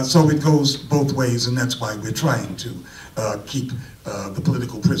 So it goes both ways, and that's why we're trying to keep the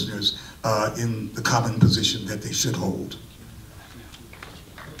political prisoners in the common position that they should hold.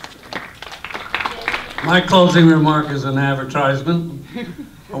 My closing remark is an advertisement.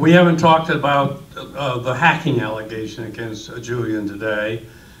 We haven't talked about the hacking allegation against Julian today.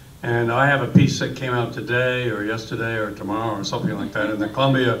 And I have a piece that came out today or yesterday or tomorrow or something like that in the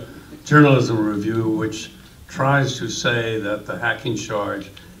Columbia Journalism Review, which tries to say that the hacking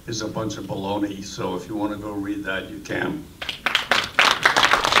charge is a bunch of baloney. So if you want to go read that, you can.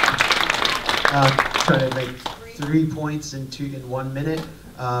 Try to make 3 points in 1 minute.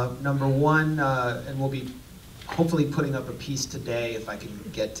 Number one, and we'll be hopefully putting up a piece today, if I can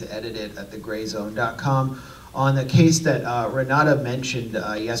get to edit it, at thegrazone.com, on the case that Renata mentioned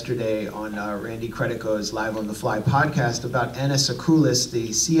yesterday on Randy Credico's Live on the Fly podcast about Anna Sakoulis,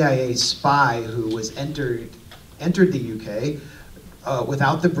 the CIA spy who was entered the UK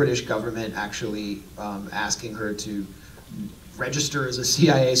without the British government actually asking her to register as a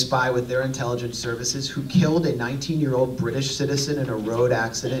CIA spy with their intelligence services, who killed a 19-year-old British citizen in a road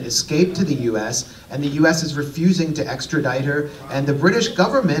accident, escaped to the US, and the US is refusing to extradite her, and the British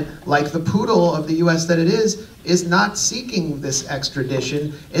government, like the poodle of the US that it is not seeking this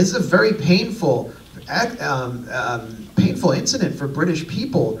extradition. It's a very painful incident for British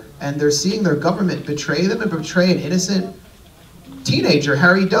people, and they're seeing their government betray them and betray an innocent teenager,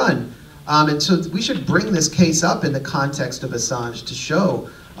 Harry Dunn. And so we should bring this case up in the context of Assange to show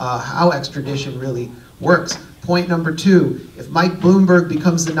how extradition really works. Point number two, if Mike Bloomberg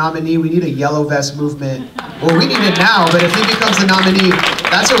becomes the nominee, we need a yellow vest movement. Well, we need it now, but if he becomes the nominee,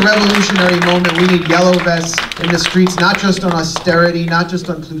 that's a revolutionary moment. We need yellow vests in the streets, not just on austerity, not just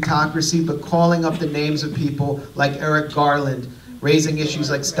on plutocracy, but calling up the names of people like Eric Garland, raising issues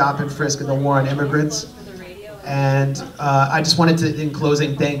like stop and frisk and the war on immigrants. And I just wanted to, in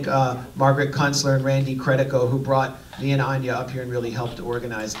closing, thank Margaret Kunstler and Randy Credico, who brought me and Anya up here and really helped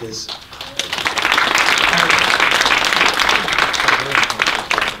organize this.